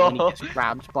my 4 when he god! gets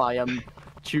grabbed by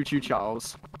Choo Choo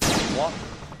Charles. What?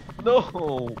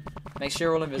 No! Make sure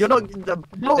you're all You're invisible.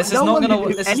 not. No, This is no not one gonna.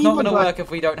 who- This is not anyone gonna who work if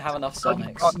we don't have enough Garden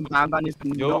Sonics. of Ban Ban is Go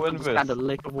not invis. understand a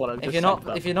lick of what I've If just said.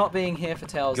 but- you're not being here for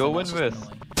Tails, Go then that's just invis.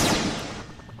 annoying.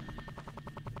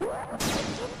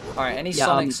 All right, any Yeah,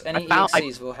 Sonics, any I found- I-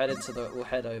 EXEs, we'll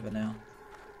head over now.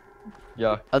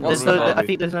 Yeah. What's there's the no, I lobby?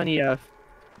 think there's only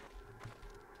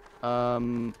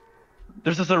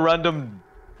There's just a random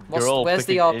girl. Where's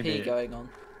the picking RP Amy. going on?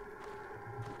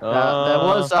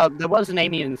 there was an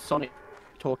Amy and Sonic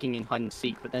talking in hide and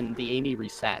seek, but then the Amy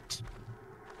reset.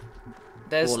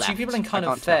 There's Or two left. people in I kind of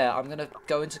can't tell. fair. I'm gonna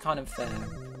go into kind of fair.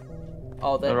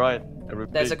 Oh, there.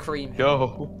 Alright, There's a cream. Here.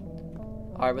 Go.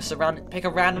 Alright, we're surrounded. Pick a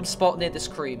random spot near this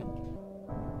cream.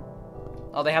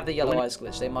 Oh, they have the yellow Go in- eyes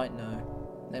glitch. They might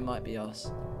know. They might be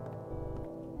us.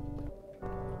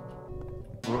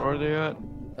 Where are they at?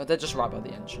 Oh, they're just right by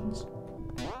the entrance.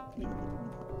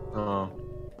 Oh.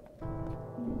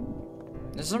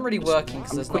 This isn't really working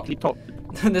because I'm there's quickly not. talk.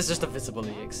 There's just a visible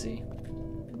EXE.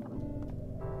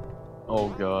 Oh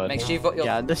god. Make sure you've got your.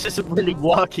 Yeah, this isn't really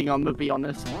working. I'm gonna be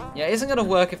honest. Yeah, it isn't gonna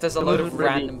work if there's a It load of wasn't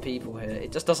really- random people here.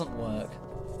 It just doesn't work.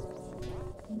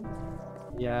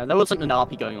 Yeah, there wasn't an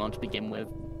RP going on to begin with.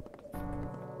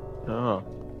 Oh.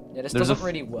 Yeah, this They're doesn't just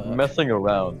really work. Messing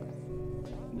around.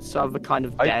 The server kind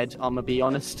of dead. I'm gonna be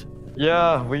honest.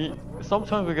 Yeah,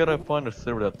 sometimes we gotta find a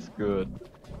server that's good.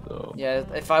 So. Yeah,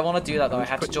 if I want to do that though, I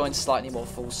have to join slightly more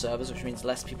full servers, which means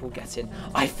less people get in.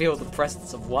 I feel the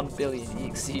presence of 1 billion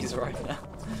EXEs right now.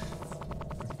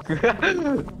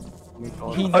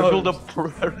 He I feel knows.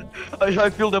 I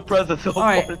feel the presence of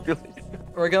Alright. 1 billion.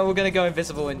 We're gonna go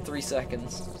invisible in 3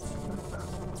 seconds.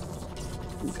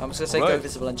 I'm just gonna say go Right.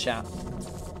 visible and chat.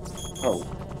 Oh.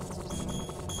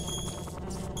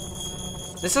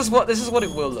 This is what it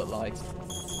will look like.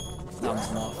 No, I'm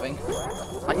just laughing.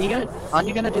 Aren't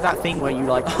you gonna do that thing where you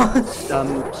like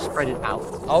spread it out?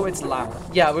 Oh, it's loud.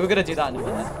 Yeah, we were gonna do that in a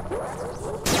minute.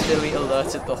 Billy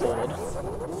alerted the horde.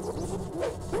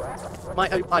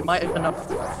 I might open up.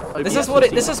 This OBS is what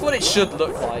and it see- should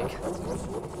look like.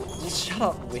 Just shut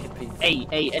up, weird people. Hey,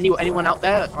 anyone out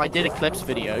there? I did a clips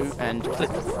video, and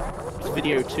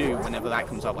video 2, whenever that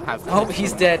comes up, will have. Oh,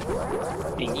 he's dead.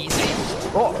 being Easy.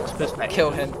 Oh, it's perspective. Kill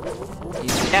him.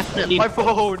 Easy. Definitely. My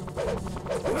phone!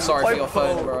 Sorry for my your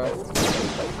phone, bro.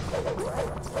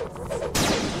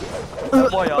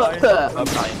 FYI, I'm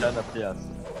 10 FPS.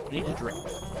 I need to drink.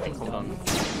 Hold on.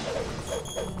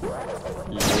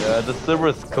 Yeah, the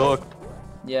server's cooked.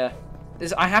 Yeah.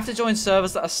 I have to join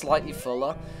servers that are slightly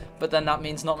fuller, but then that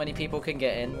means not many people can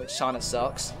get in, which kinda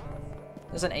sucks.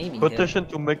 There's an Amy here. Petition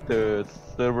to make the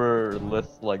server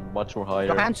list like much more higher.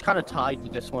 Your hand's kind of tied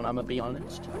with this one. I'm gonna be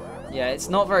honest. Yeah, it's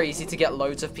not very easy to get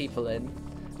loads of people in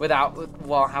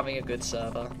while having a good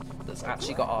server that's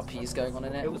actually got RPs going on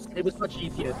in it. It was much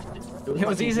easier. It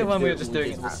was easier when we were just to do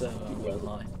doing it in the that. server, I won't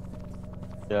lie.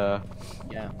 Yeah.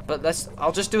 Yeah. But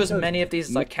I'll just do as many of these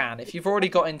as I can. If you've already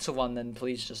got into one, then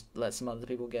please just let some other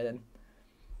people get in.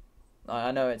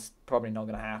 I know it's probably not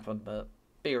going to happen, but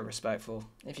be respectful.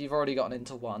 If you've already gotten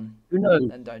into one, Who knows?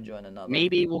 then don't join another.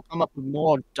 Maybe we'll come up with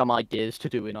more dumb ideas to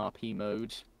do in RP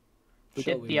mode. We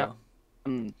Sure did we the will.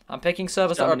 I'm picking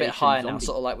servers that are a bit Domination higher now, zombie.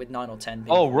 sort of like with 9 or 10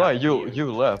 people. Oh right,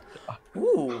 you left.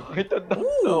 Ooh. I did not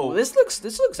Ooh, know. this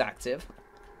looks active.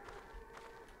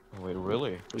 Wait,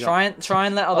 really? Try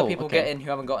and let other Oh, people okay. get in who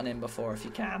haven't gotten in before if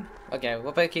you can. Okay,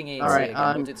 we're picking EXE Alright,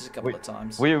 again. We'll do this a couple of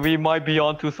times. We might be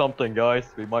onto something, guys.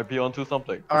 We might be onto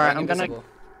something. Alright, Being I'm gonna invisible.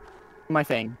 my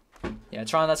thing. Yeah,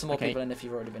 try and let some more Okay. people in if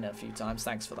you've already been in a few times.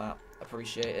 Thanks for that.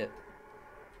 Appreciate it.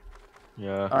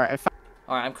 Yeah. Alright, I found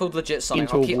Alright, I'm called Legit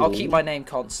Sonic. Into a I'll wall. keep my name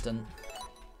constant.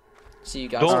 See you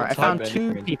guys. Don't Alright, I type found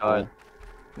anything 2 people.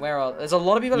 Where are... There's a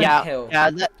lot of people Yeah, in Hill. yeah,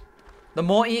 The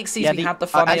more EXEs Yeah, we have, the I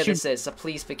funnier actually- this is, so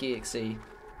please pick E EXE.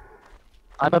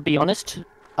 I'm gonna be honest.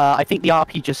 I think the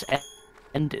RP just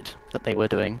ended that they were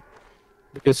doing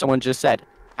because someone just said,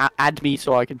 "Add me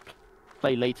so I can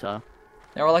play later."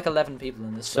 There are like 11 people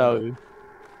in this server. So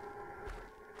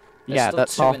There's yeah, still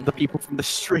that's 2 half in the here. people from the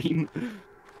stream.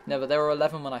 No, but there were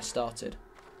 11 when I started.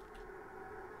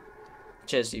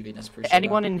 Cheers to you, Venus. Appreciate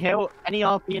Anyone in Hill, any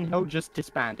RP in Hill just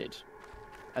disbanded,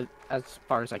 as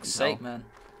far as I that. can Sake, tell. man.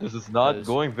 This is not Yes.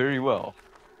 going very well.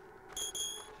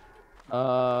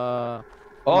 Oh,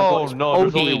 Oh, my God, it's no,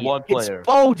 there's only Baldy. one player. It's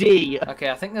Baldy! Okay,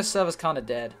 I think this server's kind of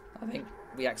dead. I think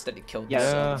we accidentally killed this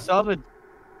Yeah, server. server.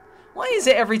 Why is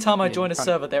it every time I Yeah, join a you can't-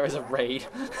 server there is a raid?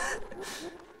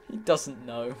 He doesn't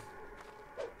know.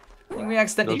 I think we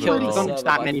accidentally Doesn't killed know. the There's server. not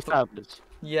that by many th- servers.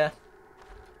 Yeah.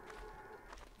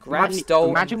 Grab Imagine- stole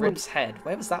imagine and when- Rip's head.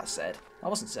 Where was that said? That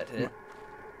wasn't said here.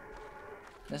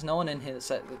 There's no one in here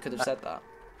that could have said that.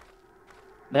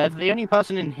 The only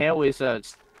person in Hill is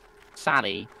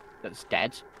Sally, that's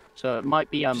dead. So it might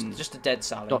be Just a dead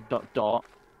Sally. ...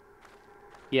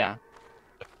 Yeah.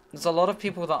 There's a lot of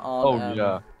people that aren't. Oh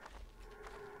yeah.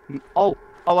 Oh,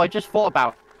 I just thought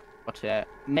about it.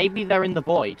 Maybe they're in the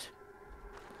void.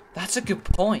 That's a good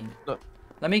point. Look.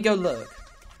 Let me go look.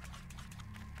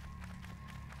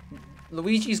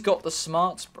 Luigi's got the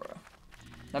smarts, bro.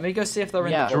 Let me go see if they're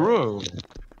in Yeah. the void.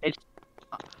 True.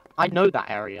 I know that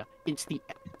area.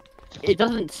 It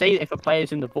doesn't say if a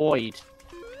player's in the void.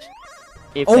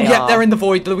 If Oh they yeah, are... they're in the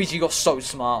void. Luigi got so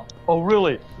smart. Oh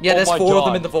really? Yeah, Oh there's my 4 of them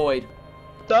God. in the void.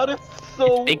 That is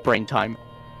so. It's big brain time.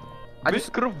 I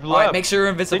just could have left. Alright, make sure you're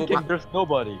invisible. Thinking there's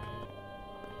nobody.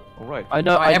 All right. I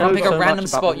know. Alright, I everyone know pick a so random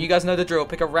much about spot. them. You guys know the drill.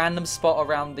 Pick a random spot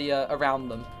around the around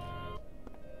them.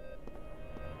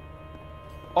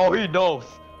 Oh, he knows.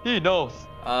 He knows.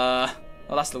 Well,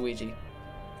 that's Luigi.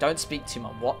 Don't speak too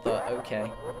much. What the? Okay.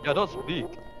 Yeah, don't speak.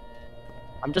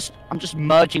 I'm just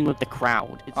merging with the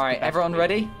crowd. It's All the right, best everyone way.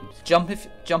 ready? Jump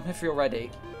if you're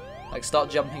ready. Like start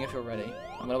jumping if you're ready.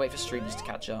 I'm gonna wait for streamers to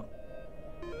catch up.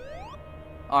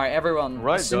 All right, everyone.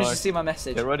 Right, as soon as you guys. see my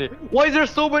message. Get ready. Why is there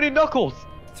so many knuckles?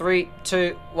 3,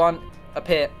 2, 1,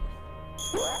 appear.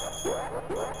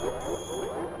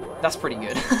 That's pretty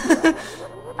good.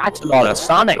 That's a lot of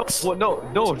Sonics. What? No,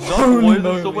 no, not. Holy Why is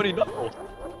there so moly. many knuckles?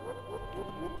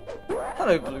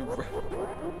 Hello, Blue.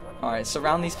 Alright,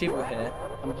 surround these people here.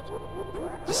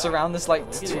 Just surround this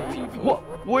like 2 people.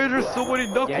 What? Why are there so many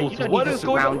knuckles? Yeah, you don't What need to is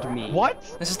going on? surround me. What?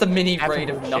 This is the mini That's raid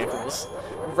of bullshit. Knuckles.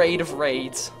 Raid of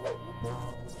raids.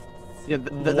 Yeah,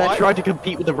 they're What? trying to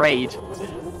compete with the raid.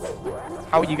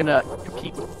 How are you gonna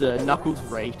compete with the Knuckles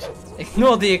raid?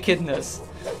 Ignore the echidnas.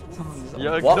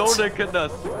 Yeah, What? ignore the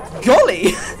goodness.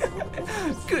 Golly!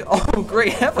 Good. Oh,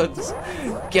 great heavens!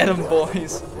 Get him,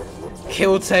 boys.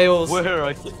 Kill Tails. Where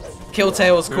are you? Kill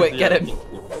Tails, quick, get him.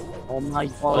 Oh my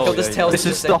god. Oh, Kill this yeah, Tails This who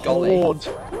is just the said golly. horde.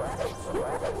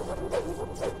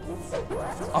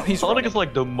 Oh, he's Sonic running. is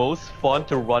like the most fun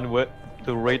to run with,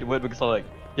 to raid with because like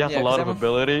he has Yeah, a 'cause lot of everyone-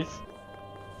 abilities.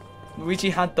 Luigi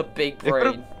had the big It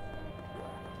could've- brain.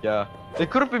 Yeah, it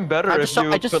could have been better I if just-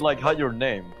 you I just- could like hide your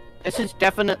name. This is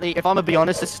definitely, if I'm gonna be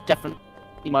honest, this is definitely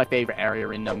my favorite area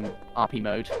in RP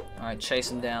mode. Alright,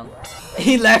 chase him down.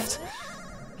 He left!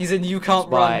 He's in You Can't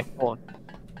Why? Run.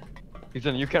 He's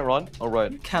in. You can't run. All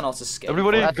right. You cannot escape.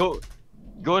 Everybody Well,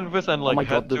 go in this and like my head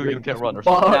God, the to you ring can't is run or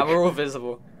fucked. something. Now we're all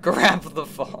visible. Grab the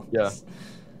fox. Yeah.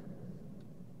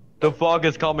 The fog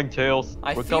is coming, Tails.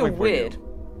 I We're feel coming for weird.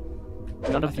 you.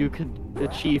 None of you can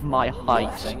achieve my height.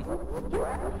 Nothing.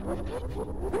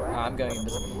 I'm going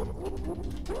invisible.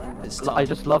 Invis time. I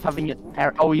just love having it.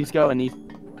 Oh, he's going. He's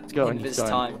going. Invis He's going.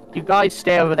 time. You guys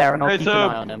stay over there, and I'll Hey, keep an Sam.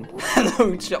 eye on him.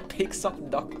 Hello, Chop picks up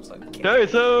Knuckles. Okay. Hey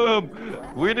Sam,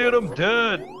 we need him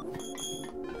dead.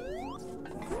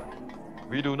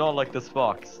 We do not like this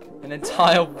fox. An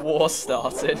entire war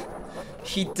started.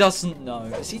 He doesn't know.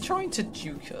 Is he trying to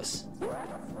juke us?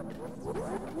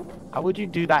 How would you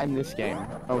do that in this game?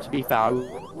 Oh, to be fair, I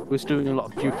was doing a lot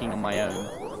of juking on my own.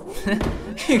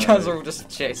 You guys are all just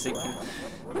chasing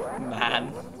him.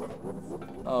 Man.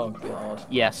 Oh god.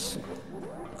 Yes.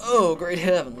 Oh, great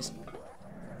heavens.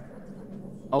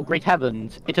 Oh, great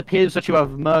heavens. It appears that you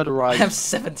have I murderized. have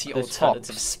 70 This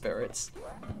alternative fox. spirits.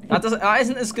 That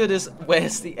isn't as good as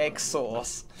where's the egg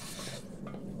source.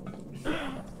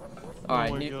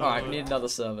 Alright, we need another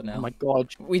server now. Oh my god.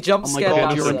 We jump Oh my scared god,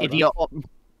 that you're server. an idiot.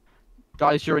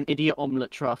 Guys, you're an idiot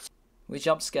omelet trust. We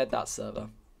jump scared that server.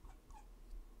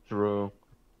 True.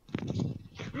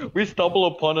 We stumble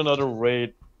upon another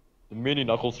raid. The mini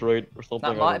Knuckles raid or something.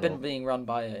 That I might have don't been being run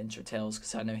by Intratails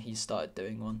because I know he started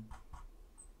doing one.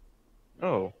 know.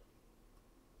 Oh.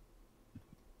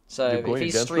 So You're if going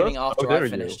he's against streaming us? after How dare I you.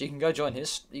 finished, you can go join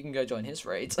his. You can go join his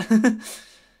raids. Alright,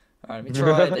 let me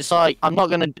try this. It's like, I'm not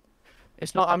gonna.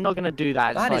 It's not. I'm not gonna do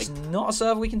that. It's That like, is not a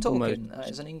server we can talk almost. in. That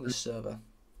is an English server.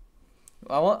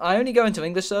 I only go into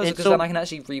English servers It's because then all- I can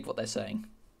actually read what they're saying.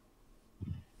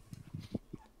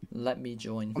 Let me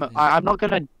join. I'm not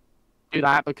gonna do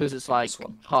that because it's like This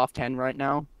one. 10:30 right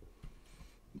now.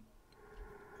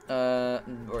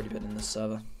 I've already been in this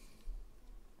server.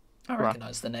 I Right.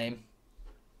 recognize the name.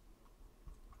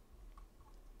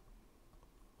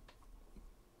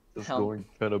 It's Help. going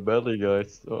kind of badly,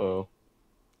 guys. Uh-oh.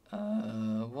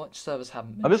 What servers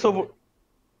haven't been? I'm just over. tried?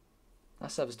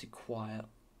 That server's too quiet.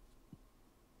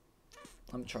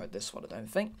 I haven't tried this one, I don't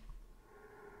think.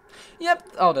 Yep.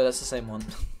 Oh no, that's the same one.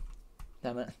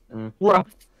 Damn it. Bruh.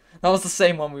 That was the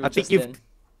same one we were I think just you've- in.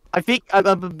 I think, I'm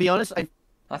gonna be honest, I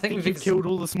I think think we've you've killed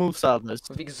all the small servers.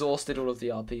 we've exhausted all of the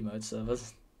RP mode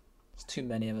servers. There's too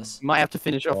many of us. We might have to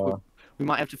finish off with. Uh. We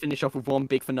might have to finish off with one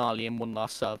big finale and one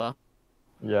last server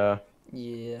Yeah.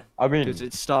 Yeah. I mean, because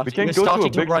it's starting. we can We're go to a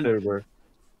starting to big run. server,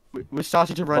 We're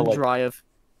starting to run like- dry of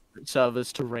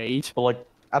servers to raid. but like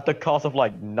at the cost of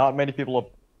like not many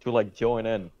people to like join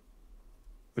in,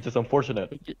 which is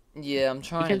unfortunate. Yeah, I'm We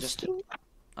trying to can just. still.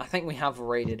 I think we have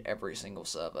raided every single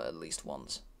server at least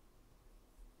once.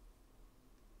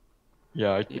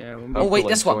 Yeah. Yeah. have Oh to, wait, like,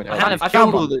 this one. join I, in. have, Kind of I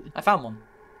found killed one. all the- I found one.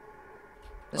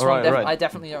 This Alright, one, alright. I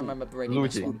definitely don't remember raiding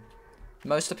this Luigi. one.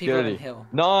 Most of the people are in Luigi. Hill.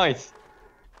 Nice.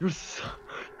 You're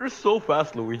so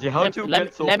fast, Luigi. How did you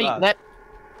get so let fast?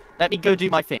 let me go do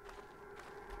my thing.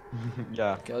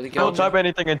 Yeah. Go, Don't type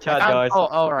anything in chat, Found- guys. Oh,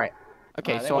 all right.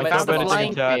 Okay, Alright, so I then found let's a go flying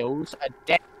in chat. fields, a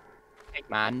dead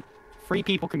man, 3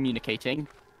 people communicating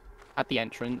at the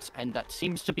entrance, and that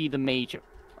seems to be the major.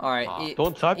 Alright,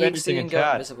 Don't type anything in and go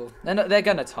chat. invisible. They're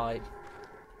gonna type.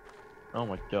 Oh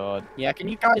my god. Yeah, can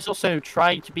you guys also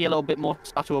try to be a little bit more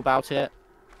subtle about it?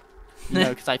 You know,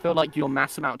 because I feel like your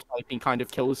mass amount of typing kind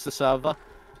of kills the server.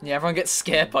 Yeah, everyone gets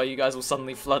scared by you guys all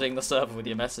suddenly flooding the server with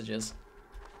your messages.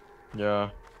 Yeah.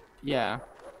 Yeah.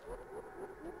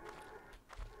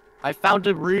 I found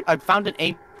an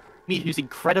Amy who's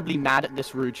incredibly mad at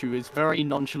this route, who is very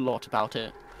nonchalant about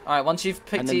it. Alright, once you've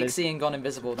picked And then there's EXE and gone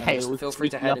invisible, then Tails just feel free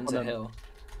to sneaking head up into on them. Hill.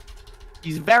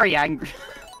 He's very angry.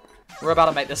 We're about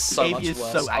to make this so Amy much is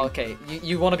worse. so angry. Okay,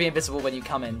 you want to be invisible when you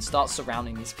come in. Start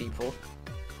surrounding these people.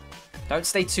 Don't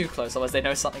stay too close, otherwise they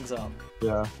know something's up.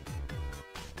 Yeah.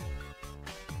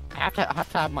 I have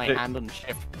to have my Hey. hand on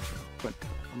shift.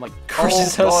 I'm like,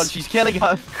 Crushes oh her god, s- she's killing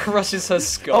her. Crushes her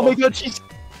skull. Oh my god, she's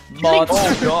Mod.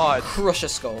 Oh god. Crush her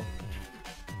skull.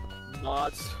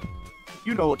 mods.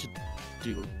 You know what to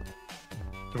do.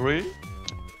 3?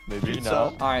 Maybe So-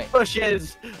 now. Alright,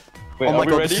 Pushes. Wait, oh my are we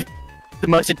god, ready? this is the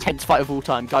most intense fight of all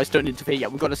time. Guys, don't interfere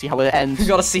yet. We've got to see how it we ends.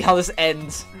 gotta see how this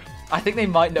ends. I think they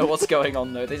might know what's going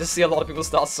on though. They just see a lot of people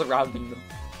start surrounding them.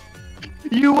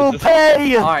 You will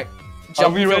pay. Alright, Are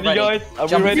jump we if you're ready, guys? Are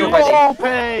Jump we if ready? you're You ready. will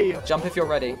pay. Jump if you're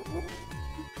ready.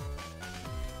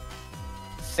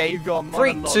 Save your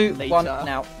 3, monologue 2, later. 1,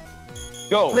 now.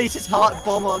 Go. Place his heart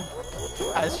bomb on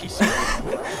as she says.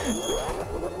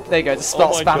 There you go, just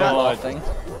start Oh my spamming God. laughing.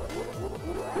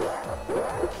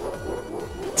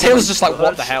 Tails just like,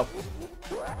 what the hell?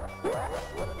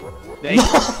 They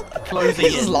closing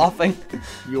He's just in. laughing.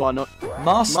 You are not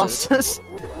Masters. masters.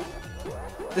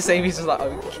 This Amy's just like,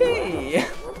 okay.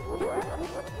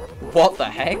 What the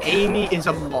heck? Amy is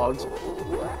a mod.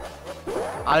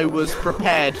 I was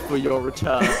prepared for your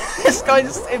return. This guy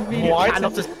just immediately.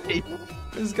 Cannot escape.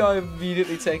 This guy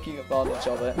immediately taking advantage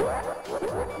of it.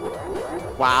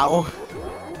 Wow.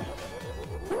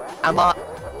 I'm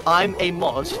a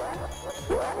mod.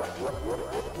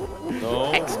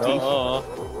 No. XD. No.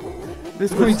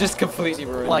 This We was just completely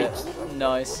ruined Like- it.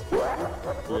 Nice.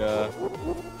 Yeah.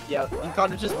 yeah. You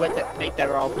kind of just went to make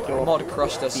their arm with your Mod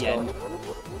crushed her the skull. end.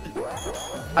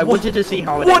 I wanted to see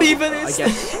how it What ended. even I is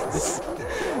guess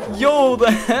this? Yo,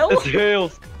 the hell? The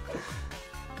tails.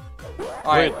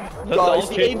 Alright, Let's all guys,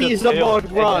 the chase AB the is a tails mod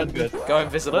and run. invis. go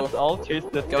invisible. Let's all chase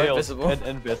the Go tails invisible. and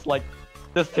invis. Like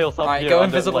this tails up Alright, here. go on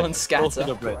the, invisible like, and close to scatter.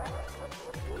 the bridge.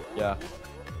 Yeah.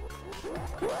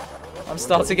 I'm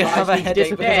starting to have a Guys, headache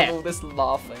because disappear. of all this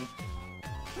laughing.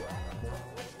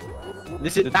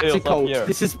 That's a tail's up cult. here.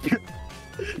 This is.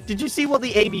 Did you see what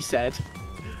the Amy said?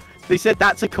 They said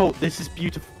that's a cult. This is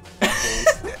beautiful.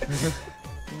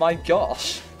 My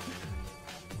gosh.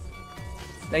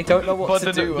 They don't know what But to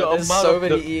the- do the when there's amount so of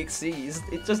many the- EXEs.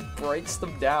 It just breaks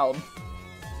them down.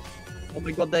 Oh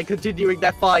my god, they're continuing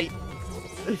their fight.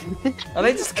 Are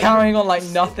they just carrying on like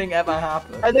nothing ever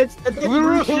happened? And then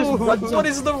Rouge just runs What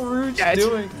is the Rouge Dead.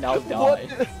 doing? Now die. What?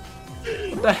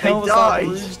 What the hell was died. that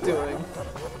Rouge doing?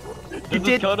 You This is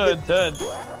did. kinda intense.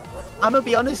 I'm gonna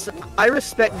be honest. I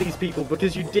respect these people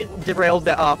because you didn't derail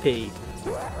their RP.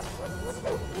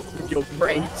 You're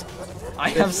great. I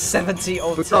have 70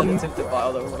 alternative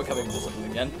devices. Oh, we're becoming visible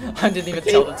again. I didn't even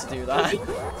tell them to do that.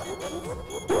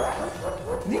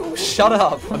 You shut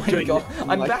up! Oh my doing god, it.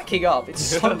 I'm Like- backing up. It's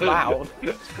so loud.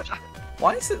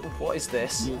 Why is it? What is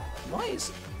this? Why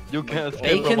is You can't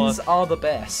escape from bacons us. are the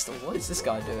best? What is this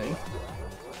guy doing?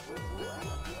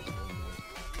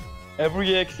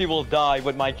 Every EXE will die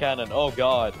with my cannon. Oh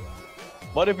god.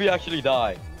 What if we actually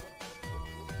die?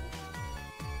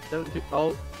 Don't do.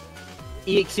 Oh.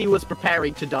 EXE was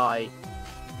preparing to die.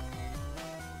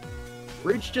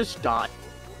 Rouge just died.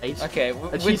 Okay, And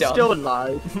we're she's done. still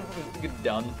alive. We're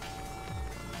done.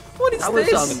 What is That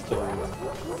this? was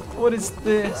What is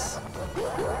this?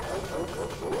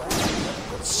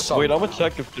 So Wait, I'm gonna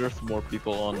check if there's more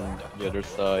people on the other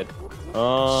side.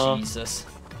 Jesus.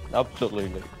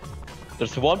 Absolutely.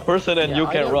 There's one person and you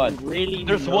I can't don't run. Really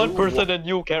There's know one person what- and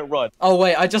you can't run. Oh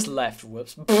wait, I just left.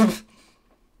 Whoops.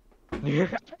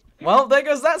 Well, there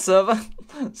goes that server.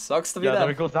 Sucks to be Yeah, there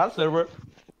them. goes that server.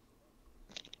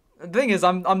 The thing is,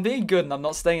 I'm being good and I'm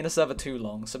not staying in the server too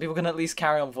long, so people can at least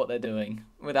carry on with what they're doing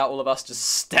without all of us just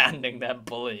standing there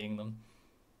bullying them.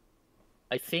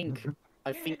 I think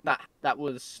that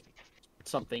was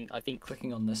something. I think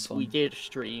Clicking on this we one. did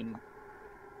stream.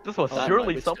 This was that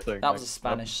surely was- something. That was a I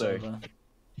Spanish must say.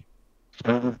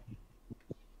 server.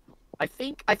 I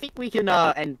think we can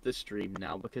end the stream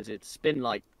now because it's been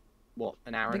like what,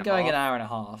 an hour I've been and a going half. an hour and a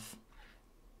half.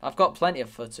 I've got plenty of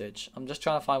footage. I'm just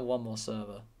trying to find one more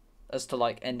server as to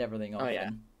like end everything off. Oh, yeah.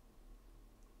 in.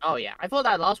 Oh yeah, I thought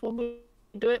that last one would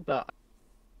do it, but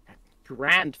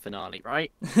grand finale,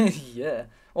 right? Yeah.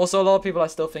 Also, a lot of people I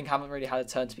still think haven't really had a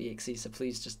turn to be EXE, so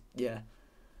please just, yeah.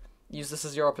 Use this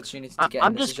as your opportunity to get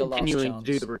I'm in. This just is your last continuing chance.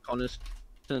 to do the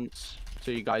reconnaissance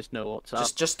so you guys know what's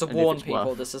up. Just to and if warn it's people,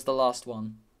 worth. this is the last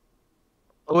one.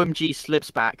 OMG slips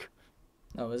back.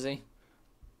 Oh, is he?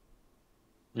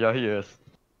 Yeah, he is.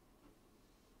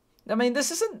 I mean, this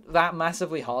isn't that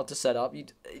massively hard to set up.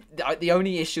 The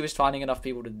only issue is finding enough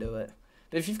people to do it.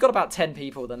 But if you've got about 10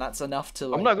 people, then that's enough to,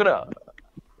 like... I'm not gonna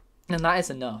And that is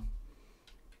enough.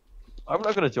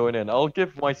 join in. I'll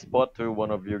give my spot to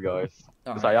one of you guys.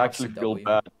 Because Alright, I I'll actually see feel W.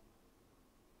 bad.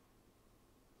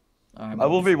 Alright, I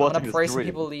will be I'm watching gonna the pray some stream.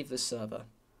 people leave this server.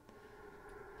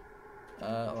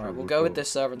 Alright, we'll Cool, go with cool.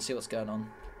 this server and see what's going on.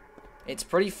 It's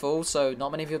pretty full, so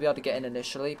not many of you will be able to get in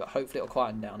initially, but hopefully it'll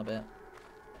quieten down a bit.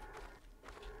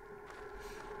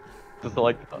 This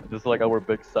is like our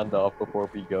big send off before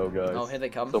we go, guys. Oh, here they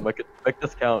come. So make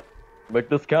this count. Make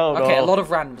this count. Okay, a oh. lot of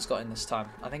randoms got in this time.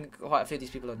 I think quite a few of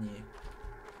these people are new.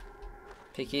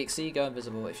 Pick EXE, go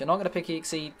invisible. If you're not going to pick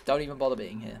EXE, don't even bother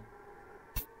being here.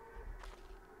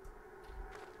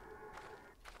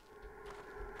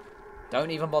 Don't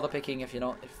even bother picking if you're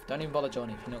not... don't even bother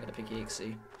joining if you're not going to pick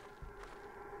EXE.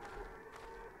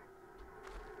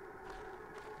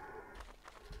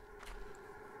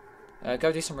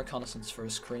 Go do some reconnaissance for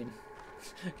us, Cream.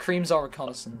 Cream's our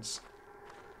reconnaissance.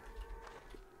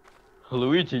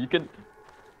 Luigi, you can.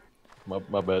 My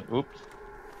bad. Oops.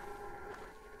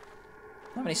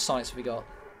 How many Sonics have we got?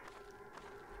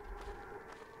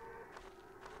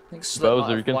 I think Slip might Bowser,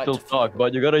 you have can wiped still a few talk, people.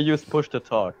 but you gotta use push to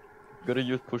talk. You gotta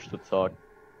use push to talk.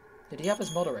 Did he have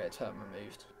his moderator term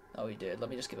removed? Oh, he did. Let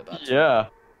me just give it back to him. Yeah.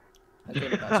 I've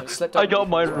given it back to him. Slip, I don't got remove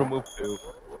mine it. removed too.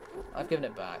 I've given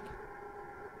it back.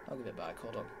 I'll give it back.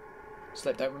 Hold on.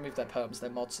 Slip, don't remove their perms. They're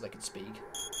mods so they can speak.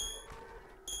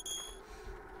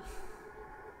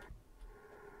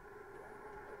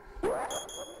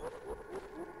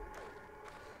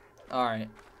 Alright.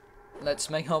 Let's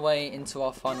make our way into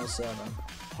our final server.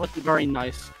 What's a very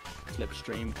nice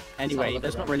slipstream. Anyway, look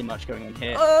there's around. not really much going on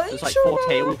here. You There's like sure 4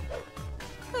 tails.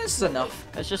 This is enough.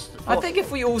 It's just. I think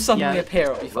if we all suddenly Yeah.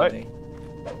 appear, it'll be Right. funny.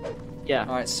 Yeah.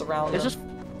 Alright, surround There's them.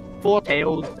 just 4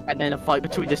 tails and then a fight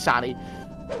between the Sally.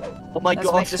 Oh my Let's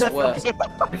god. make this worse.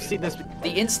 I've seen this. The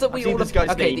instant we I've seen all this guy's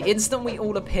okay, name. the instant we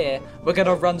all appear, we're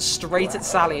gonna run straight at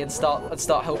Sally and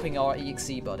start helping our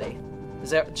EXE buddy. Is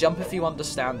there jump if you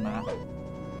understand that?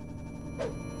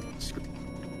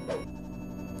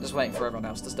 Just waiting for everyone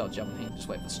else to start jumping. Just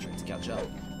wait for the stream to catch up.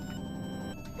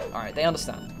 Alright, they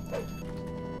understand.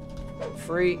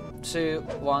 3, 2,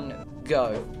 1,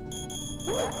 go.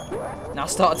 Now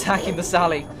start attacking the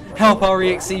Sally. Help our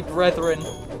EXE brethren.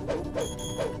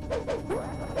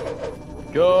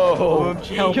 Go!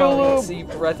 Help Kill our him!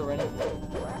 EXE brethren.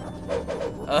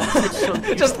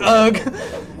 Just ugh.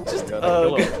 Just Gotta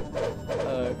ugh. kill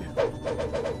Ugh.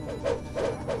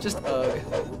 Just ugh.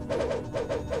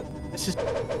 This is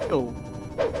cool.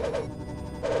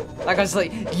 That guy's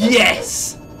like,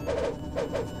 yes!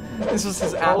 This was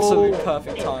his absolute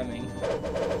perfect timing.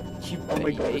 You Oh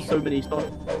my god, baby. there's so many stuff.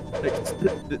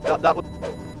 That was.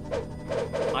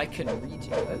 I can read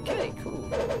you. Okay, cool.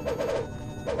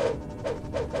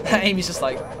 Amy's just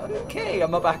like, okay,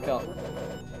 I'm a backup.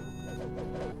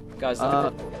 Guys,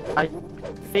 look at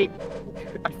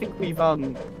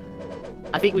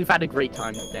I think we've had a great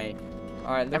time today.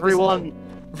 Alright, Everyone,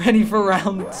 ready for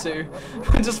round 2.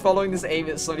 We're just following this Amy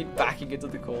that's slowly backing into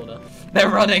the corner. They're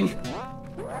running!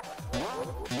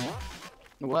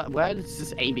 where is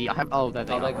this Amy? I have. Oh, there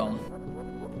they Oh, are. they're gone.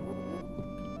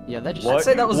 Yeah, they're just. I'd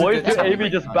say that was a Why good is time. Amy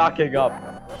just backing up?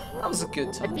 That was a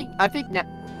good time. I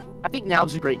think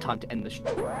now's a great time to end the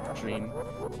stream.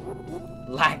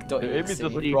 Lag.exe. Amy's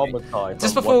just What do you traumatized.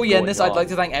 Just from before what's we end this, going I'd like on.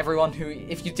 to thank everyone who,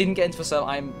 if you didn't get into a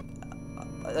server,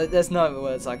 there's no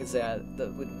words I can say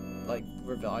that would, like,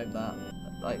 revive that.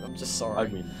 Like, I'm just sorry.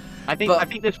 I mean, I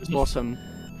think this was awesome.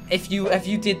 If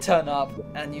you did turn up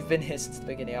and you've been here since the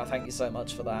beginning, I thank you so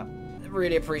much for that. I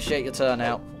really appreciate your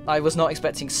turnout. I was not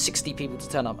expecting 60 people to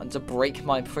turn up and to break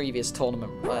my previous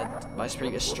tournament, my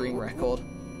previous stream record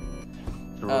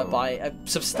by a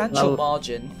substantial Well,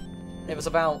 margin. It was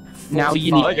about 45. Now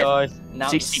you need- hi guys. Now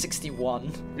 60. it's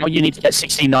 61. Now you need to get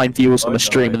 69 viewers on Oh, the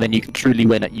stream, no. and then you can truly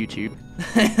win at YouTube.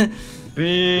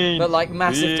 Beans. But like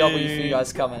massive W for you beans.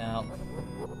 guys coming out.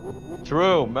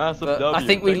 True, massive But W. I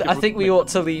think Thank we you for- ought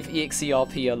to leave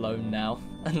EXERP alone now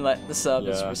and let the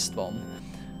servers Yeah. respond.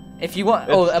 If you want,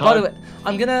 It's by the time- way,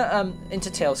 I'm gonna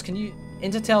Intertales. Can you?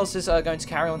 Intertales is going to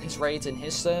carry on his raids in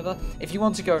his server. If you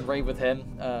want to go and raid with him,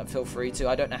 feel free to.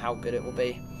 I don't know how good it will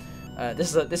be.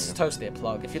 This is totally a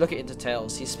plug. If you look at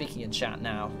Intertales, he's speaking in chat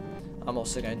now. I'm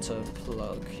also going to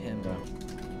plug him.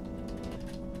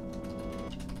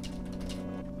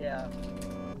 Yeah,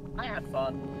 I had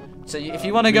fun. So if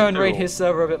you want to me go and raid too. his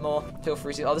server a bit more, feel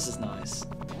free to. Oh, this is nice.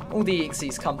 All the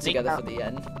EXEs come together for the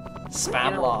end.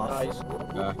 Spam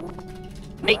laugh.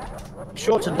 Make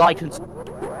sure to like and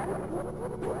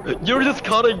You're just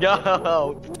cutting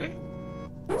out.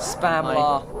 Spam Hi.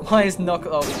 laugh. Why is Knock?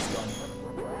 Oh, he's gone.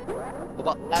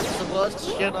 Well, that's the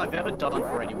worst shit I've ever done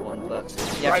for anyone. But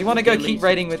Yeah, if you want to go keep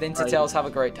raiding with Intertales, have a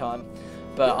great time.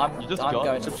 But I'm You just I'm got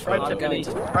going it. to Subscribe to I'm going me,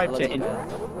 to subscribe to bloody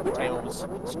bed. Tales,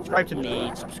 subscribe to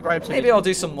me, subscribe to Maybe I'll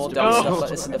do some more dumb No. stuff like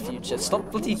this in the future.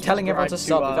 Stop bloody telling everyone to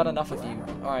Subscribe stop. to, We've had enough of you.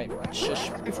 Alright, shush.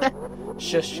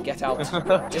 Shush, get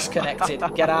out. Disconnected.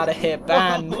 Get out of here.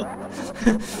 Banned.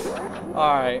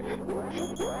 Alright.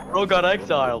 Bro got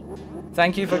exiled.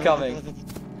 Thank you for coming.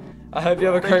 I hope you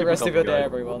have a Thank great you for rest of your coming, day, guys.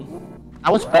 everyone.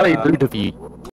 That was very rude of you.